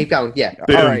 Okay. So keep going. Yeah.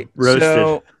 Boom. All right. Roasted.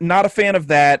 So, not a fan of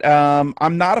that.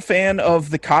 I'm not a fan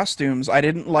of the costumes. I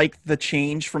didn't like the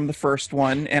change from the first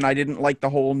one, and I didn't like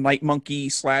the whole Night Monkey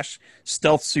 /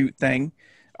 stealth suit thing.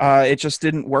 It just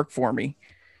didn't work for me.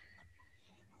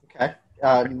 Okay.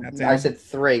 I said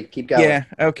 3. Keep going. Yeah.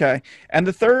 Okay. And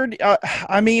the third,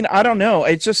 I mean, I don't know.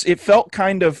 It felt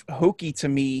kind of hokey to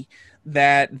me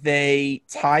that they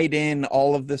tied in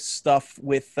all of this stuff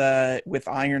with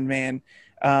Iron Man.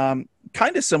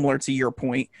 Kind of similar to your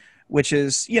point, which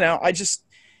is,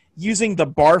 using the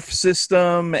barf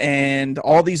system and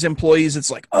all these employees.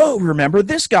 It's like, oh, remember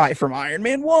this guy from Iron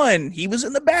Man 1? He was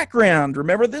in the background.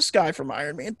 Remember this guy from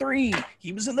Iron Man 3?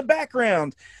 He was in the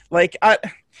background. Like,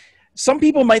 some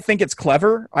people might think it's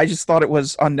clever. I just thought it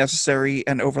was unnecessary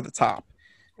and over the top.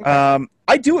 Okay.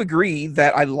 I do agree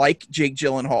that I like Jake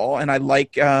Gyllenhaal and I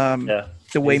like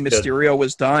the way Mysterio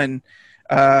was done.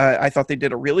 I thought they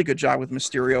did a really good job with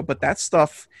Mysterio, but that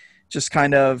stuff just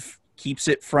kind of keeps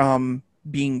it from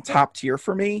being top tier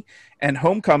for me. And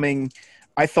Homecoming,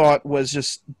 I thought, was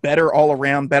just better all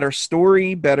around, better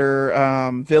story, better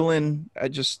villain.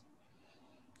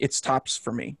 It's tops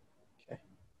for me. Okay.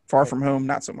 Far From Home,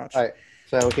 not so much. All right.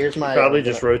 So here's my. Probably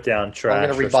just wrote down trash.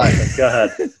 I'm going to rebut. Go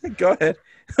ahead. Go ahead.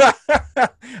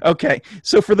 Okay.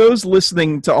 So for those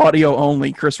listening to audio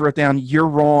only, Chris wrote down "you're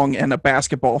wrong" and a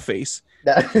basketball face.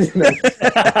 No.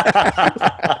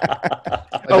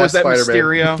 Oh, was that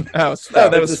Mysterio? Oh,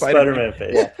 that was Spider-Man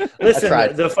face. Yeah.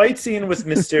 Listen, the fight scene with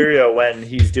Mysterio when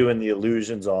he's doing the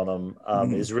illusions on him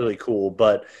is really cool.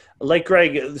 But like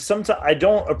Greg, sometimes I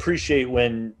don't appreciate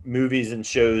when movies and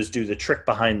shows do the trick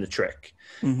behind the trick.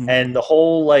 Mm-hmm. And the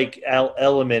whole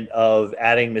element of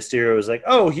adding Mysterio is like,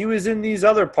 oh, he was in these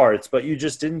other parts, but you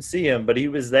just didn't see him, but he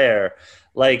was there.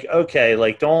 Like, okay,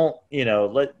 don't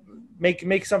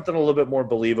make something a little bit more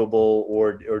believable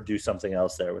or do something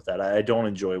else there with that. I don't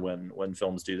enjoy when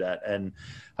films do that. And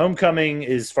Homecoming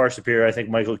is far superior. I think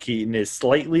Michael Keaton is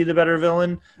slightly the better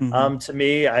villain to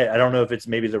me. I don't know if it's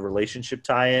maybe the relationship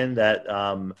tie-in that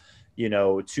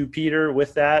to Peter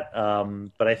with that,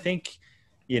 but I think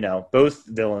both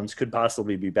villains could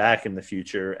possibly be back in the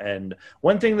future. And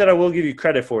one thing that I will give you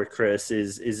credit for, Chris,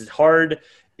 is hard.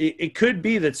 It could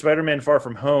be that Spider-Man Far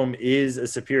From Home is a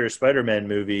superior Spider-Man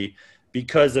movie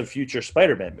because of future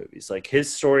Spider-Man movies. Like,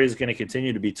 his story is going to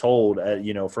continue to be told,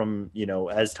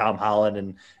 as Tom Holland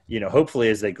and, hopefully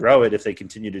as they grow it, if they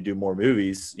continue to do more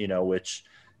movies, which,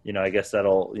 I guess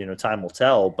that'll, time will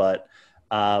tell. But,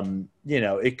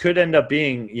 it could end up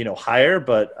being, higher,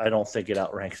 but I don't think it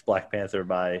outranks Black Panther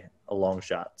by a long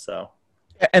shot. So.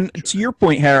 And to your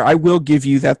point, Harry, I will give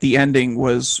you that the ending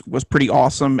was pretty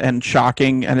awesome and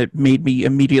shocking, and it made me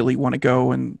immediately want to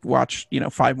go and watch,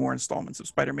 5 more installments of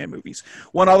Spider-Man movies.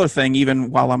 One other thing, even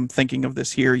while I'm thinking of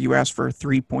this here, you asked for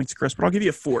 3 points, Chris, but I'll give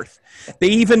you a 4th. They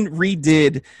even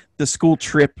redid the school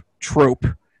trip trope.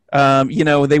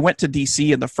 They went to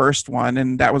DC in the first one,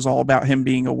 and that was all about him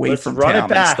being away from town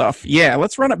and stuff. Yeah,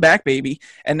 let's run it back, baby.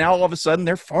 And now all of a sudden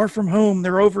they're far from home.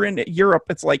 They're over in Europe.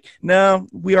 It's like, no,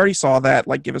 we already saw that.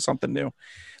 Like, give us something new.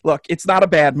 Look, it's not a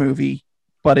bad movie,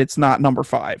 but it's not number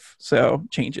 5. So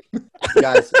change it.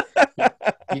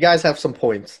 You guys have some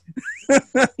points.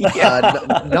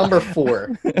 Number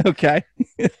 4. Okay.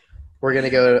 We're gonna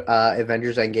go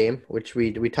Avengers Endgame, which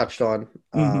we touched on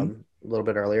a little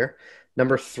bit earlier.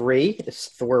 Number 3 is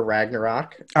Thor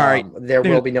Ragnarok. All right. There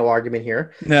will be no argument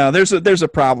here. No, there's a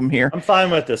problem here. I'm fine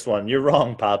with this one. You're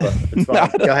wrong, Papa. It's fine.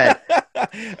 Go ahead.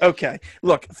 Okay.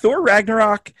 Look, Thor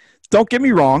Ragnarok, don't get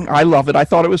me wrong. I love it. I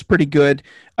thought it was pretty good.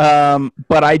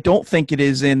 But I don't think it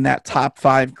is in that top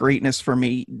 5 greatness for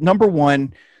me. Number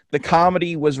 1, the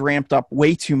comedy was ramped up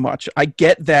way too much. I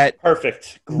get that.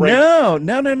 Perfect. Great. No.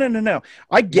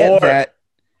 I get that.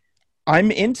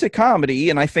 I'm into comedy,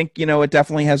 and I think, it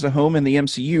definitely has a home in the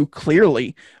MCU,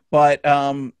 clearly. But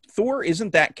Thor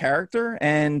isn't that character,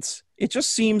 and it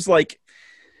just seems like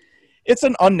it's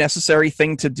an unnecessary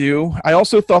thing to do. I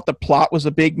also thought the plot was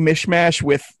a big mishmash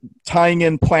with tying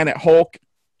in Planet Hulk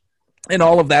and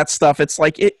all of that stuff. It's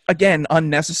like, it again,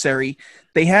 unnecessary.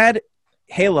 They had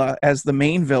Hela as the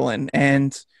main villain,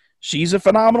 and she's a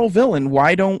phenomenal villain.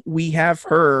 Why don't we have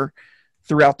her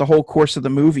throughout the whole course of the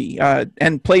movie,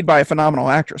 and played by a phenomenal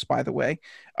actress, by the way?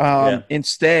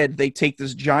 Instead, they take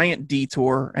this giant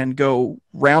detour and go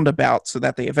roundabout so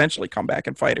that they eventually come back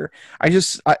and fight her. I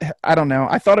don't know.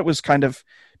 I thought it was kind of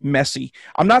messy.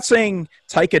 I'm not saying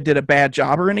Taika did a bad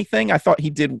job or anything. I thought he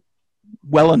did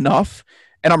well enough,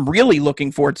 and I'm really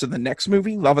looking forward to the next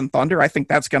movie, Love and Thunder. I think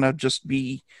that's going to just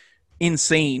be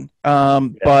insane.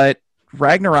 But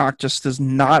Ragnarok just does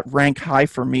not rank high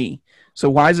for me. So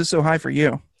why is it so high for you?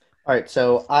 All right,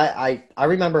 so I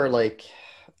remember like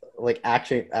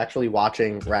actually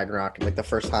watching Ragnarok like the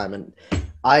first time, and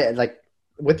I like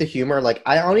with the humor, like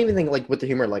I don't even think like with the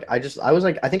humor, like I was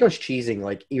like I think I was cheesing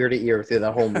like ear to ear through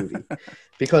that whole movie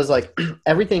because like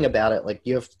everything about it, like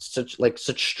you have such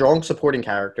strong supporting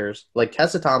characters, like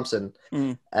Tessa Thompson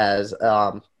as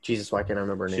Jesus, why can't I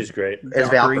remember her name? She's great. As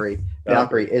Valkyrie.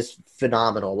 Valkyrie is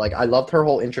phenomenal. Like I loved her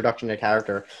whole introduction to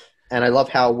character, and I love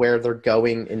how where they're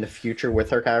going in the future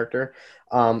with her character.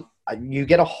 You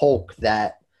get a Hulk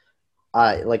that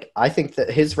I think that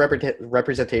his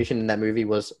representation in that movie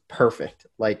was perfect.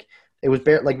 Like it was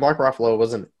like Mark Ruffalo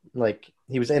wasn't like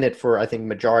he was in it for I think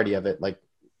majority of it like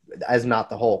as not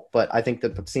the Hulk, but I think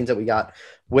that the scenes that we got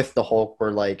with the Hulk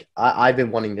were like I've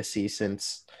been wanting to see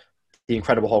since the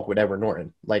Incredible Hulk with Edward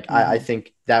Norton. Like I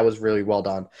think that was really well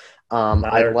done.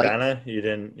 Eric Bana? You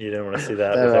didn't want to see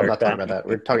that? I'm not talking about that.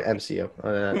 We're talking MCU.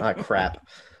 Not crap.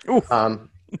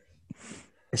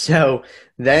 So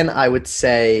then I would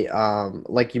say,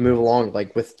 like you move along,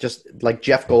 like with just like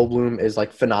Jeff Goldblum is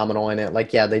like phenomenal in it.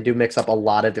 Like, yeah, they do mix up a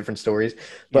lot of different stories,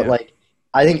 but like,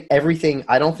 I think everything,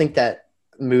 I don't think that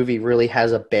movie really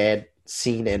has a bad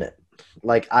scene in it.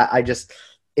 Like, I just,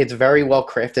 it's very well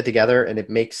crafted together and it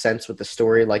makes sense with the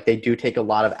story. Like they do take a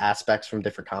lot of aspects from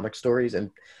different comic stories and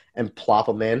plop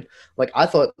them in. Like I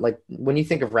thought, like when you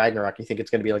think of Ragnarok, you think it's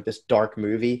going to be like this dark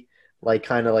movie. Like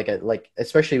kind of like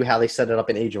especially how they set it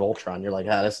up in Age of Ultron, you're like,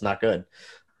 that's not good.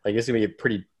 Like it's gonna be a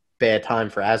pretty bad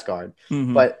time for Asgard.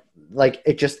 But like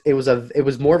it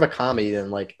was more of a comedy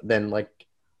than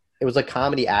it was like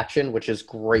comedy action, which is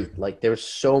great. Like there was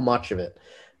so much of it,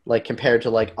 like compared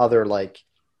to like other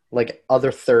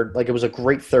other third, like it was a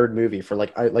great third movie for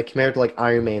like compared to like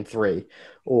Iron Man 3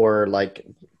 or like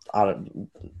I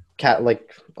don't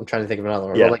like I'm trying to think of another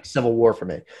one, or like Civil War for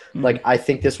me. Like I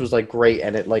think this was like great,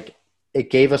 and it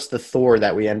gave us the Thor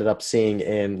that we ended up seeing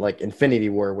in like Infinity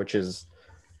War, which is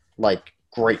like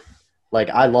great. Like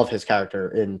I love his character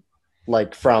in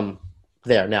like from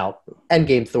there. Now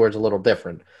Endgame Thor is a little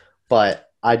different, but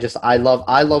I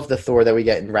love the Thor that we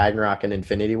get in Ragnarok and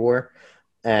Infinity War,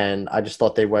 and I just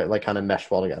thought they were like kind of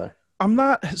meshed well together. I'm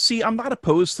not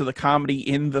opposed to the comedy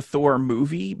in the Thor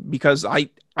movie because I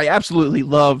absolutely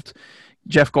loved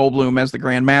Jeff Goldblum as the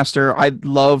Grand Master. I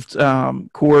loved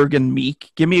Korg and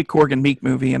Meek. Give me a Korg and Meek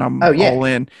movie, and I'm all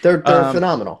in. They're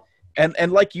phenomenal.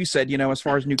 And like you said, as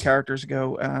far as new characters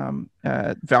go,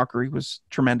 Valkyrie was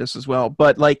tremendous as well.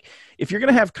 But like, if you're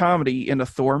gonna have comedy in a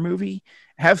Thor movie,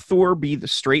 have Thor be the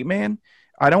straight man.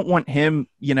 I don't want him,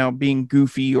 being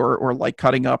goofy or like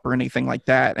cutting up or anything like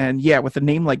that. And yeah, with a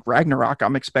name like Ragnarok,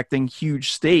 I'm expecting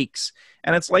huge stakes.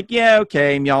 And it's like, yeah,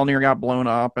 okay, Mjolnir got blown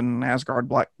up and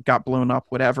Asgard got blown up,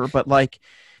 whatever. But like,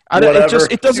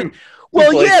 it doesn't.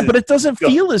 Well, yeah, but it doesn't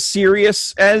feel as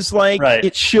serious as like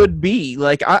it should be.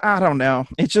 Like, I don't know.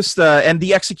 It's just, and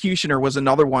the Executioner was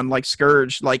another one, like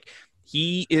Scourge. Like,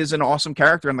 he is an awesome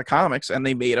character in the comics, and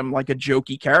they made him like a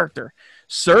jokey character.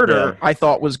 Surtur, I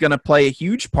thought, was going to play a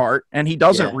huge part, and he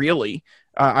doesn't really.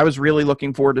 I was really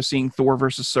looking forward to seeing Thor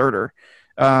versus Surtur.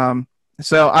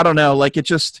 So I don't know. Like, it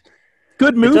just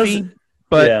good movie,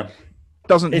 but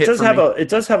doesn't. It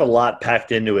does have a lot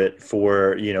packed into it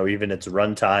for even its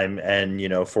runtime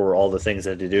and for all the things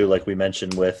that they do, like we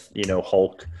mentioned with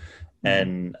Hulk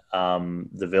and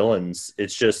the villains.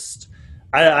 It's just.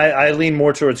 I lean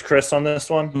more towards Chris on this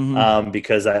one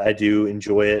because I do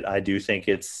enjoy it. I do think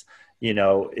it's,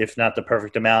 if not the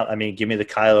perfect amount, I mean, give me the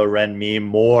Kylo Ren meme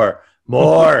more,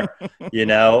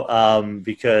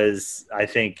 because I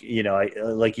think,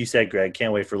 like you said, Greg,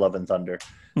 can't wait for Love and Thunder.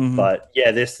 But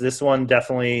yeah, this one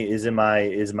definitely is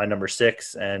my number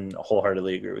 6, and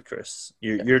wholeheartedly agree with Chris.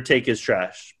 Your take is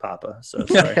trash, Papa. So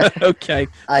sorry. Okay,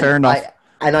 fair enough.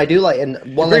 And I do like,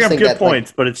 and one last thing good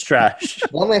points, but it's trash.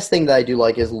 One last thing that I do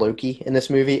like is Loki in this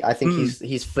movie. I think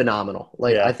he's phenomenal.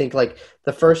 Like I think like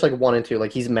the first like 1 and 2,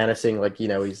 like he's menacing. Like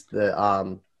he's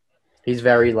the he's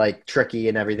very like tricky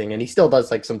and everything, and he still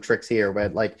does like some tricks here.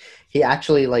 But like he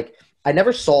actually like I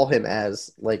never saw him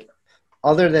as like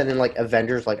other than in like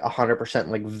Avengers, like 100%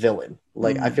 like villain.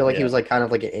 Like I feel like he was like kind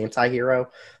of like an anti-hero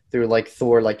through like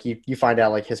Thor. Like you find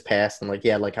out like his past and like he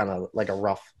had like kind of like a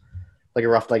rough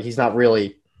like he's not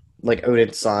really like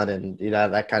Odin's son and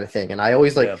that kind of thing. And I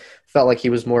always like felt like he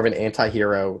was more of an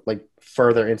anti-hero like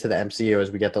further into the MCU as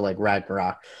we get to like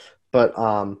Ragnarok. But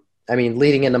I mean,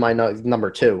 leading into my number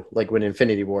 2, like when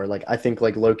Infinity War, like I think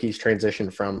like Loki's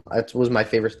transition from that was my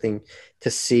favorite thing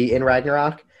to see in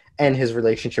Ragnarok, and his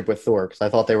relationship with Thor, because I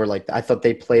thought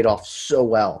they played off so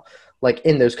well, like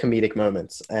in those comedic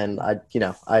moments, and I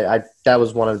that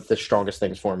was one of the strongest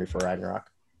things for me for Ragnarok.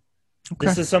 Okay.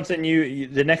 This is something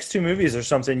the next 2 movies are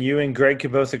something you and Greg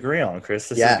could both agree on, Chris.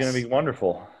 This is going to be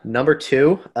wonderful. Number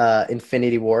 2,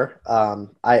 Infinity War.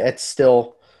 It's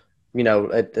still,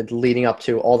 leading up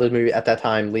to all the movie at that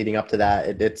time, leading up to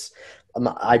that,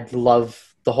 I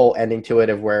love the whole ending to it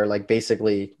of where like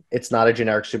basically it's not a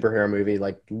generic superhero movie.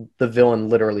 Like the villain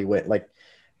literally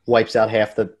wipes out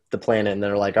half the planet, and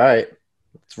they're like, all right,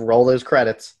 let's roll those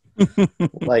credits.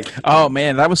 Like, oh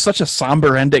man, that was such a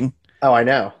somber ending. Oh, I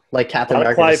know. Like Captain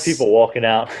America. Quiet people walking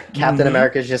out. Captain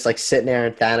America's just like sitting there,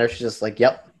 and Thanos is just like,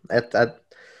 "Yep, I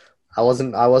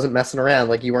wasn't messing around.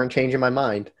 Like you weren't changing my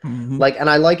mind." Like, and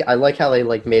I like how they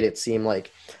like made it seem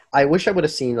like. I wish I would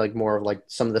have seen like more of like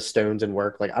some of the stones in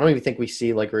work. Like I don't even think we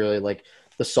see like really like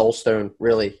the Soul Stone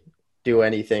really do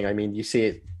anything. I mean, you see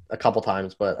it a couple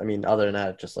times, but I mean, other than that,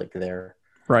 it's just like there.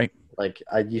 Right. Like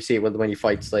you see it when he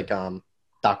fights like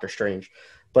Doctor Strange,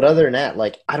 but other than that,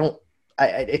 like I don't.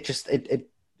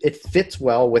 It fits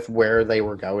well with where they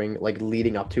were going, like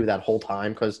leading up to that whole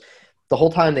time, because the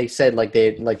whole time they said like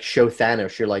they like show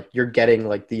Thanos, you're getting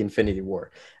like the Infinity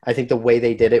War. I think the way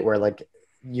they did it, where like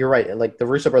you're right, like the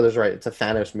Russo brothers are right, it's a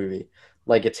Thanos movie,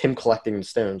 like it's him collecting the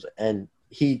stones, and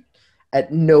he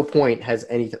at no point has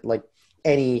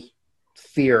any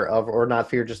fear of, or not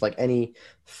fear, just like any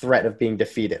threat of being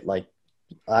defeated. Like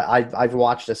I've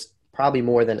watched this probably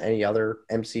more than any other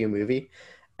MCU movie.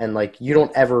 And like you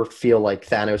don't ever feel like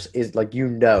Thanos is like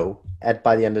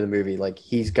by the end of the movie like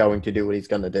he's going to do what he's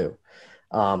going to do.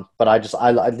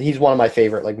 But he's one of my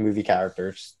favorite like movie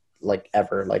characters like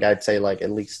ever. Like I'd say like at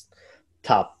least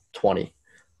top 20.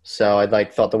 So I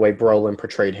like thought the way Brolin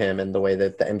portrayed him and the way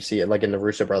that the MC like in the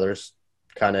Russo brothers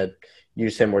kind of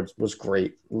used him was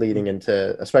great,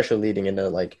 especially leading into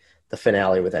like the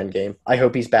finale with Endgame. I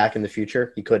hope he's back in the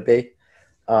future. He could be,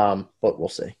 but we'll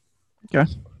see. Okay.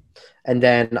 And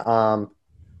then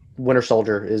Winter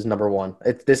Soldier is number 1.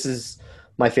 This is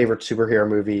my favorite superhero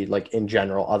movie, like in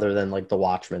general, other than like The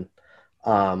Watchmen,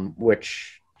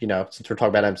 which, since we're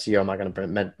talking about MCU, I'm not going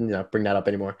to bring that up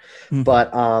anymore.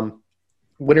 But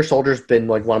Winter Soldier's been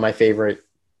like one of my favorite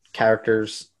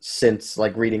characters since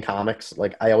like reading comics.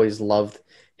 Like I always loved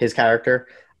his character.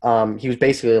 He was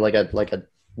basically like a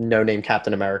no-name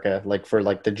Captain America, like for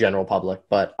like the general public.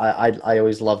 But I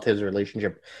always loved his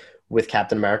relationship with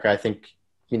Captain America. I think,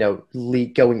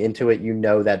 going into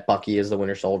it, that Bucky is the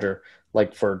Winter Soldier,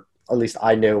 like for, at least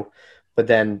I knew, but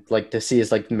then like to see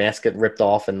his like mask get ripped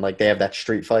off and like they have that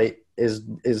street fight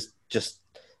is just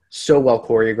so well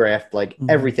choreographed. Like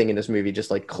everything in this movie just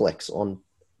like clicks on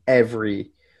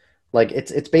every, like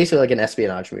it's basically like an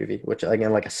espionage movie, which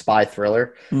again, like a spy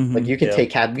thriller. Like you can take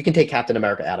Captain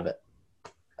America out of it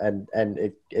and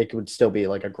it would still be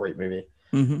like a great movie.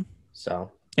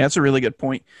 So. Yeah, that's a really good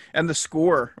point. And the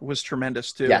score was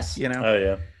tremendous too. Yes. Oh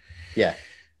yeah. Yeah.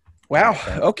 Wow.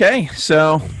 Okay.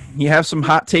 So you have some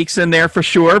hot takes in there for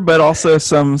sure, but also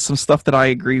some stuff that I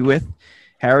agree with.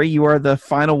 Harry, you are the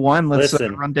final one. Let's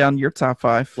run down your top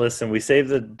 5. Listen, we saved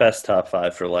the best top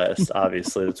 5 for last.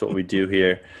 Obviously, that's what we do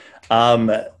here.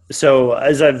 So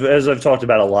as I've talked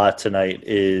about a lot tonight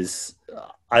is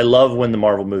I love when the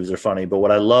Marvel movies are funny, but what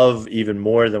I love even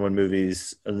more than when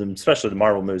movies, especially the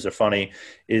Marvel movies, are funny,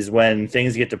 is when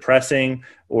things get depressing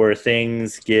or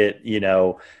things get,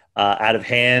 out of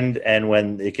hand, and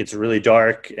when it gets really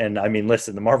dark. And I mean,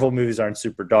 listen, the Marvel movies aren't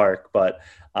super dark, but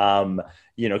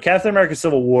Captain America: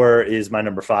 Civil War is my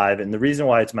number 5, and the reason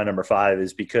why it's my number 5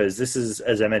 is because this is,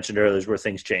 as I mentioned earlier, is where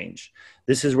things change.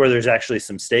 This is where there's actually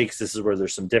some stakes. This is where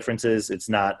there's some differences. It's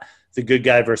not the good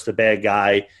guy versus the bad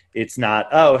guy. It's not,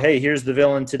 oh, hey, here's the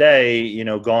villain today,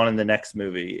 gone in the next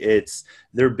movie. It's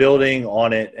they're building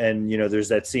on it, and there's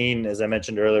that scene, as I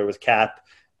mentioned earlier, with Cap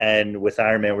and with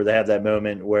Iron Man, where they have that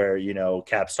moment where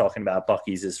Cap's talking about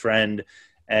Bucky's his friend,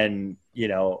 and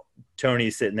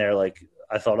Tony's sitting there like,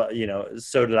 I thought,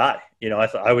 so did I. I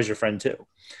thought I was your friend too.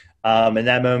 And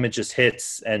that moment just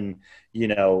hits, and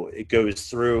it goes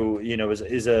through,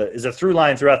 is a through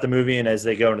line throughout the movie. And as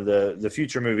they go into the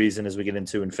future movies, and as we get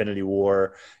into Infinity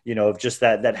War, of just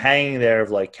that hanging there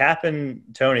of like Cap and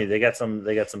Tony, they got some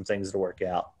things to work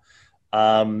out.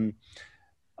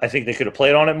 I think they could have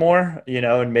played on it more,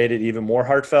 and made it even more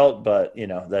heartfelt. But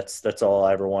that's all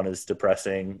I ever want is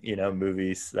depressing,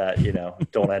 movies that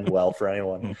don't end well for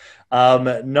anyone.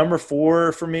 Number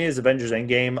 4 for me is Avengers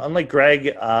Endgame. Unlike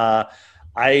Greg, while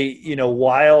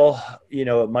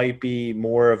it might be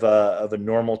more of a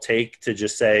normal take to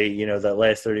just say that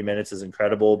last 30 minutes is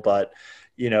incredible, but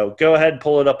go ahead,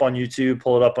 pull it up on YouTube,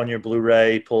 pull it up on your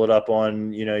Blu-ray, pull it up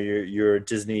on your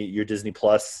Disney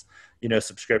Plus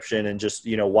subscription, and just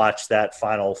watch that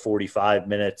final 45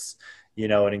 minutes,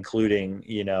 and including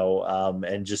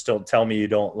and just don't tell me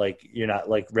you're not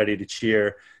like ready to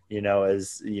cheer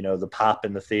as the pop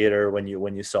in the theater when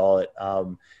you saw it.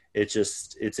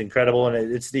 It's incredible, and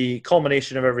it's the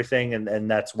culmination of everything, and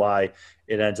that's why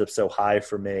it ends up so high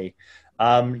for me.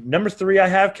 Number 3, I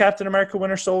have Captain America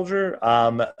Winter Soldier.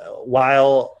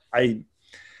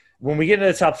 When we get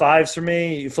into the top 5s for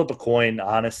me, you flip a coin,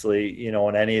 honestly,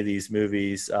 on any of these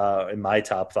movies in my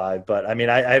top 5. But I mean,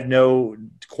 I have no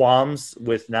qualms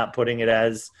with not putting it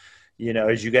as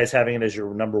you guys having it as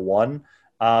your number 1.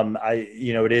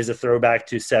 It is a throwback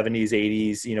to 70s,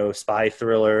 80s, spy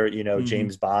thriller,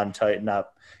 James Bond type,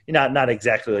 not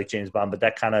exactly like James Bond, but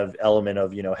that kind of element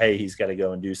of, hey, he's got to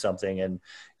go and do something. And,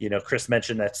 Chris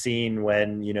mentioned that scene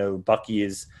when, Bucky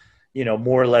is,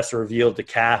 more or less revealed to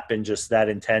Cap, and just that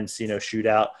intense,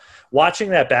 shootout. Watching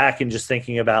that back and just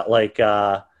thinking about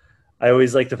I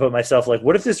always like to put myself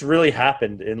what if this really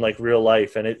happened in real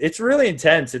life? And it's really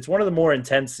intense. It's one of the more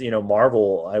intense,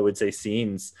 Marvel, I would say,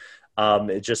 scenes.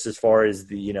 Just as far as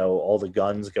the, all the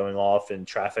guns going off and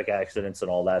traffic accidents and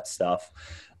all that stuff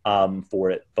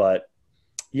for it. But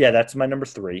yeah, that's my number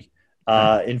 3.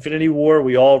 Infinity War,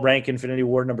 we all rank Infinity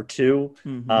War number 2.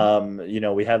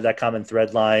 Mm-hmm. We have that common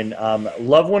thread line.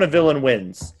 Love when a villain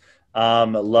wins.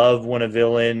 Love when a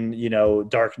villain,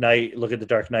 Dark Knight, look at the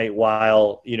Dark Knight,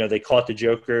 while, they caught the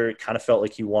Joker, it kind of felt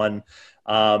like he won.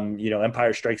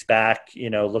 Empire Strikes Back,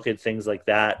 look at things like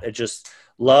that. It just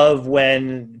love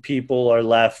when people are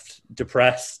left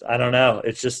depressed. I don't know.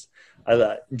 It's just,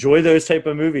 I enjoy those type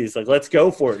of movies. Let's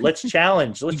go for it. Let's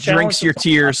challenge. Drinks your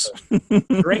tears.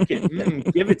 Drink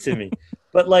it. Give it to me.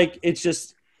 But it's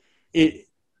just it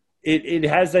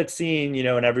has that scene,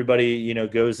 and everybody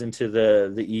goes into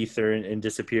the ether and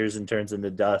disappears and turns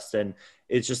into dust, and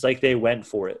it's just like they went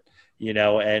for it.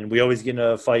 And we always get in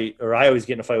a fight, or I always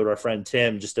get in a fight with our friend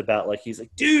Tim, just about he's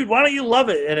like, dude, why don't you love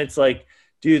it? And it's like,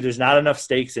 dude, there's not enough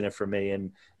stakes in it for me.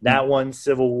 And that one,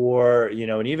 Civil War,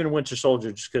 and even Winter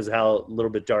Soldier, just because how a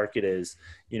little bit dark it is,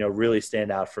 really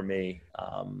stand out for me.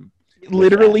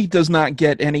 Literally does not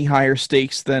get any higher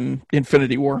stakes than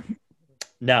Infinity War.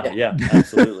 No, yeah,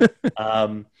 absolutely.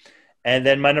 And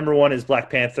then my number 1 is Black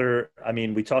Panther. I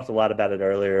mean, we talked a lot about it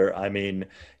earlier. I mean,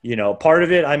 part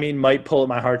of it, might pull at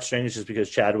my heartstrings just because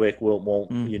Chadwick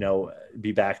won't,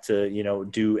 be back to,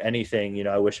 do anything.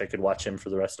 I wish I could watch him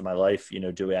for the rest of my life,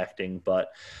 do acting.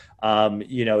 But,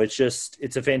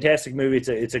 it's a fantastic movie.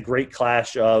 It's a great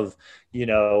clash of,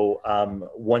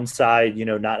 one side,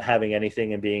 not having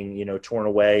anything and being, torn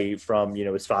away from,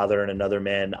 his father, and another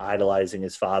man idolizing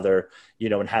his father,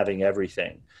 and having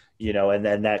everything. And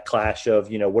then that clash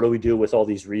of, what do we do with all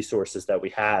these resources that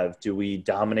we have? Do we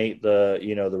dominate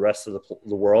the rest of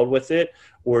the world with it?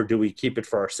 Or do we keep it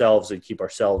for ourselves and keep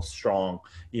ourselves strong,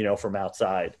 from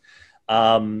outside?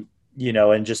 And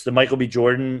just the Michael B.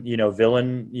 Jordan,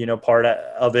 villain, part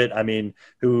of it. I mean,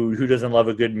 who doesn't love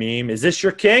a good meme? Is this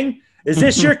your king? Is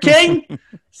this your king?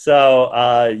 So,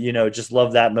 just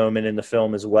love that moment in the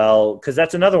film as well. Cause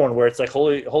that's another one where it's like,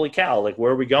 holy cow,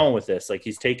 where are we going with this?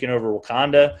 He's taking over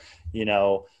Wakanda,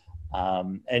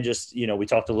 and just, we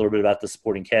talked a little bit about the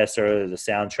supporting cast earlier, the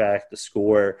soundtrack, the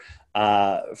score.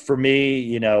 For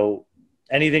me,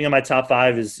 anything in my top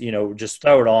 5 is, just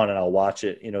throw it on and I'll watch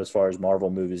it, as far as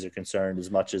Marvel movies are concerned, as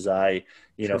much as I,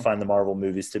 find the Marvel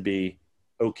movies to be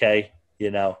okay,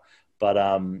 but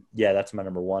yeah, that's my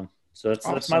number 1. So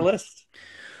that's my list.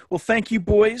 Well, thank you,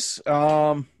 boys.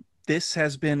 This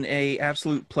has been a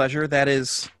absolute pleasure. That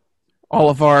is all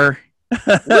of our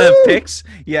picks.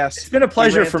 Yes, it's been a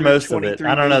pleasure for most of it.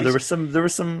 I don't know. There was some.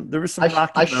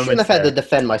 I shouldn't have had to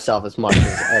defend myself as much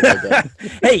as I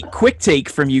did. Hey, quick take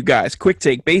from you guys. Quick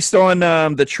take based on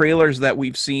the trailers that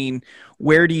we've seen.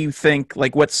 Where do you think?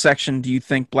 What section do you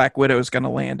think Black Widow is going to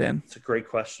land in? It's a great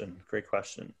question.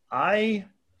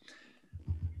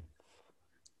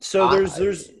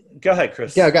 There's. Go ahead,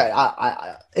 Chris. Yeah, okay.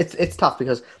 It's tough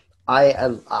because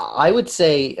I would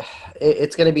say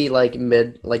it's going to be like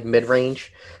mid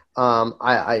range.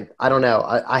 I don't know.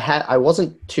 I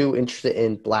wasn't too interested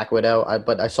in Black Widow,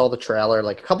 but I saw the trailer.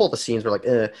 Like a couple of the scenes were like,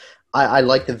 I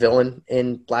like the villain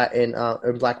in Black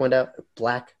Widow.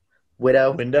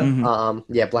 Window.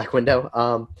 Yeah, Black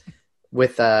Widow.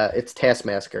 With it's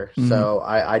Taskmaster. Mhm. So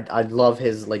I love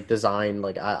his like design.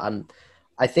 Like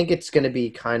I think it's going to be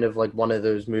kind of like one of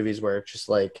those movies where it's just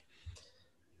like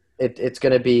it's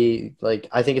going to be like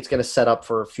I think it's going to set up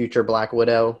for future Black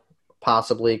Widow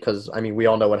possibly because I mean we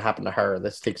all know what happened to her.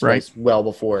 This takes Right. place well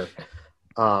before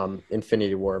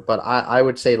Infinity War, but I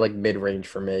would say like mid range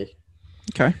for me.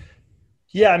 Okay.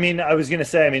 Yeah, I mean, I was going to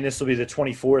say, I mean, this will be the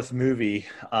 24th movie.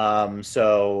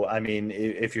 So, I mean,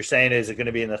 if you're saying is it going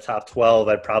to be in the top 12,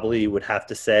 I probably would have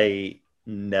to say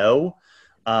no.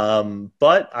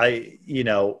 But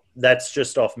that's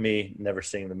just off me never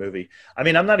seeing the movie. I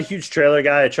mean, I'm not a huge trailer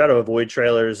guy. I try to avoid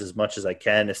trailers as much as I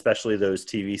can, especially those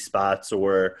TV spots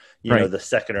or, Right. the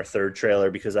second or third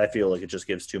trailer, because I feel like it just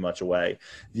gives too much away.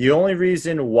 The only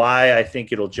reason why I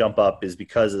think it'll jump up is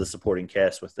because of the supporting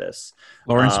cast with this.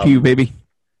 Lawrence Pugh, baby.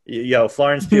 Yo,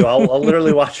 Florence Pugh, I'll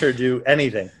literally watch her do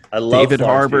anything. I love David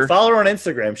Florence Harbour. Pugh. Follow her on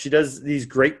Instagram. She does these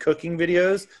great cooking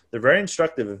videos. They're very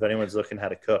instructive if anyone's looking how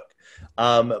to cook.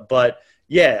 But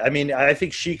yeah, I mean, I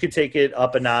think she could take it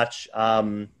up a notch.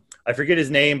 I forget his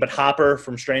name, but Hopper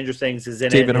from Stranger Things is in it.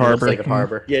 David Harbour. David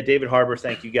Harbour. Yeah, David Harbour.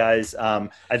 Thank you, guys. I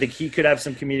think he could have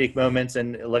some comedic moments,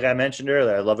 and like I mentioned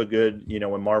earlier, I love a good,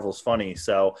 when Marvel's funny.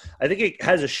 So I think it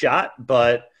has a shot,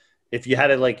 but if you had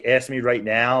to like ask me right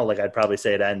now, like I'd probably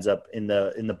say it ends up in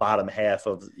the bottom half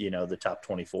of the top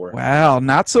 24. Wow,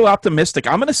 not so optimistic.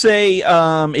 I'm going to say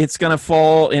it's going to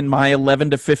fall in my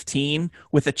 11 to 15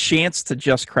 with a chance to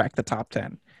just crack the top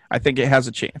 10. I think it has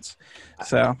a chance.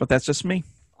 So, but that's just me.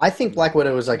 I think Black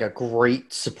Widow is like a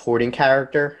great supporting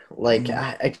character. Like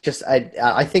I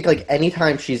think like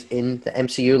anytime she's in the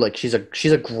MCU, like she's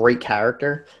a great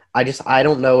character. I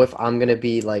don't know if I'm gonna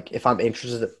be like if I'm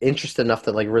interested enough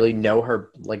to like really know her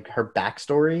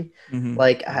backstory. Mhm.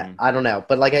 Like I don't know,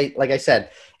 but like I said,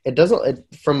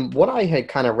 from what I had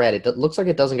kind of read, it looks like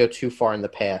it doesn't go too far in the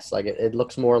past. Like it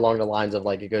looks more along the lines of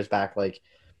like it goes back like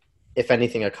if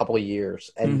anything a couple of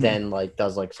years and Mhm. then like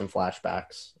does like some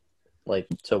flashbacks like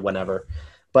to whenever.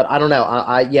 But I don't know.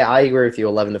 I agree with you.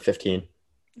 11 to 15.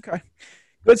 Okay.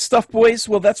 Good stuff, boys.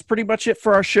 Well, that's pretty much it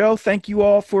for our show. Thank you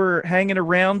all for hanging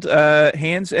around.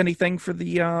 Hans, anything for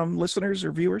the listeners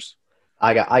or viewers?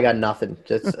 I got nothing.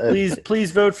 Just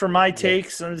Please vote for my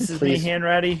takes. This is Please. me,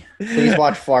 Hanratty. please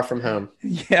watch Far From Home.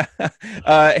 Yeah.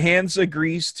 Hans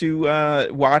agrees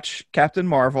to watch Captain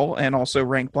Marvel and also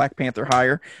rank Black Panther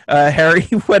higher. Harry,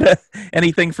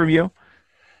 anything from you?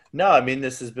 No, I mean,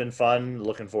 this has been fun.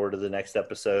 Looking forward to the next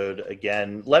episode.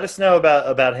 Again, let us know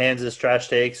about Hans's trash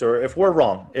takes, or if we're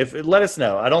wrong. Let us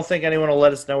know. I don't think anyone will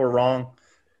let us know we're wrong,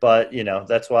 but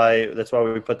that's why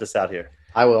we put this out here.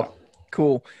 I will.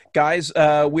 Cool. Guys,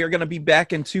 we are going to be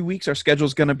back in 2 weeks. Our schedule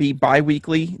is going to be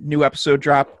bi-weekly. New episode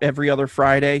drop every other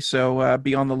Friday, so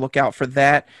be on the lookout for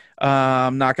that.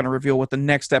 I'm not going to reveal what the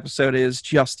next episode is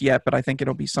just yet, but I think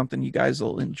it'll be something you guys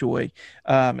will enjoy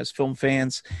as film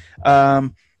fans.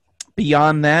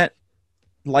 Beyond that,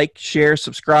 like, share,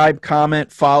 subscribe, comment,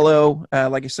 follow.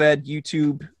 Like I said,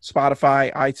 YouTube,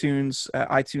 Spotify, iTunes.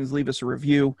 iTunes, leave us a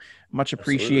review. Much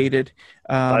appreciated.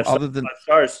 Five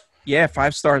stars. Yeah,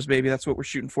 5 stars, baby. That's what we're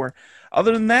shooting for.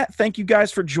 Other than that, thank you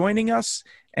guys for joining us,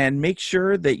 and make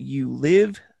sure that you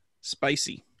live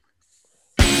spicy.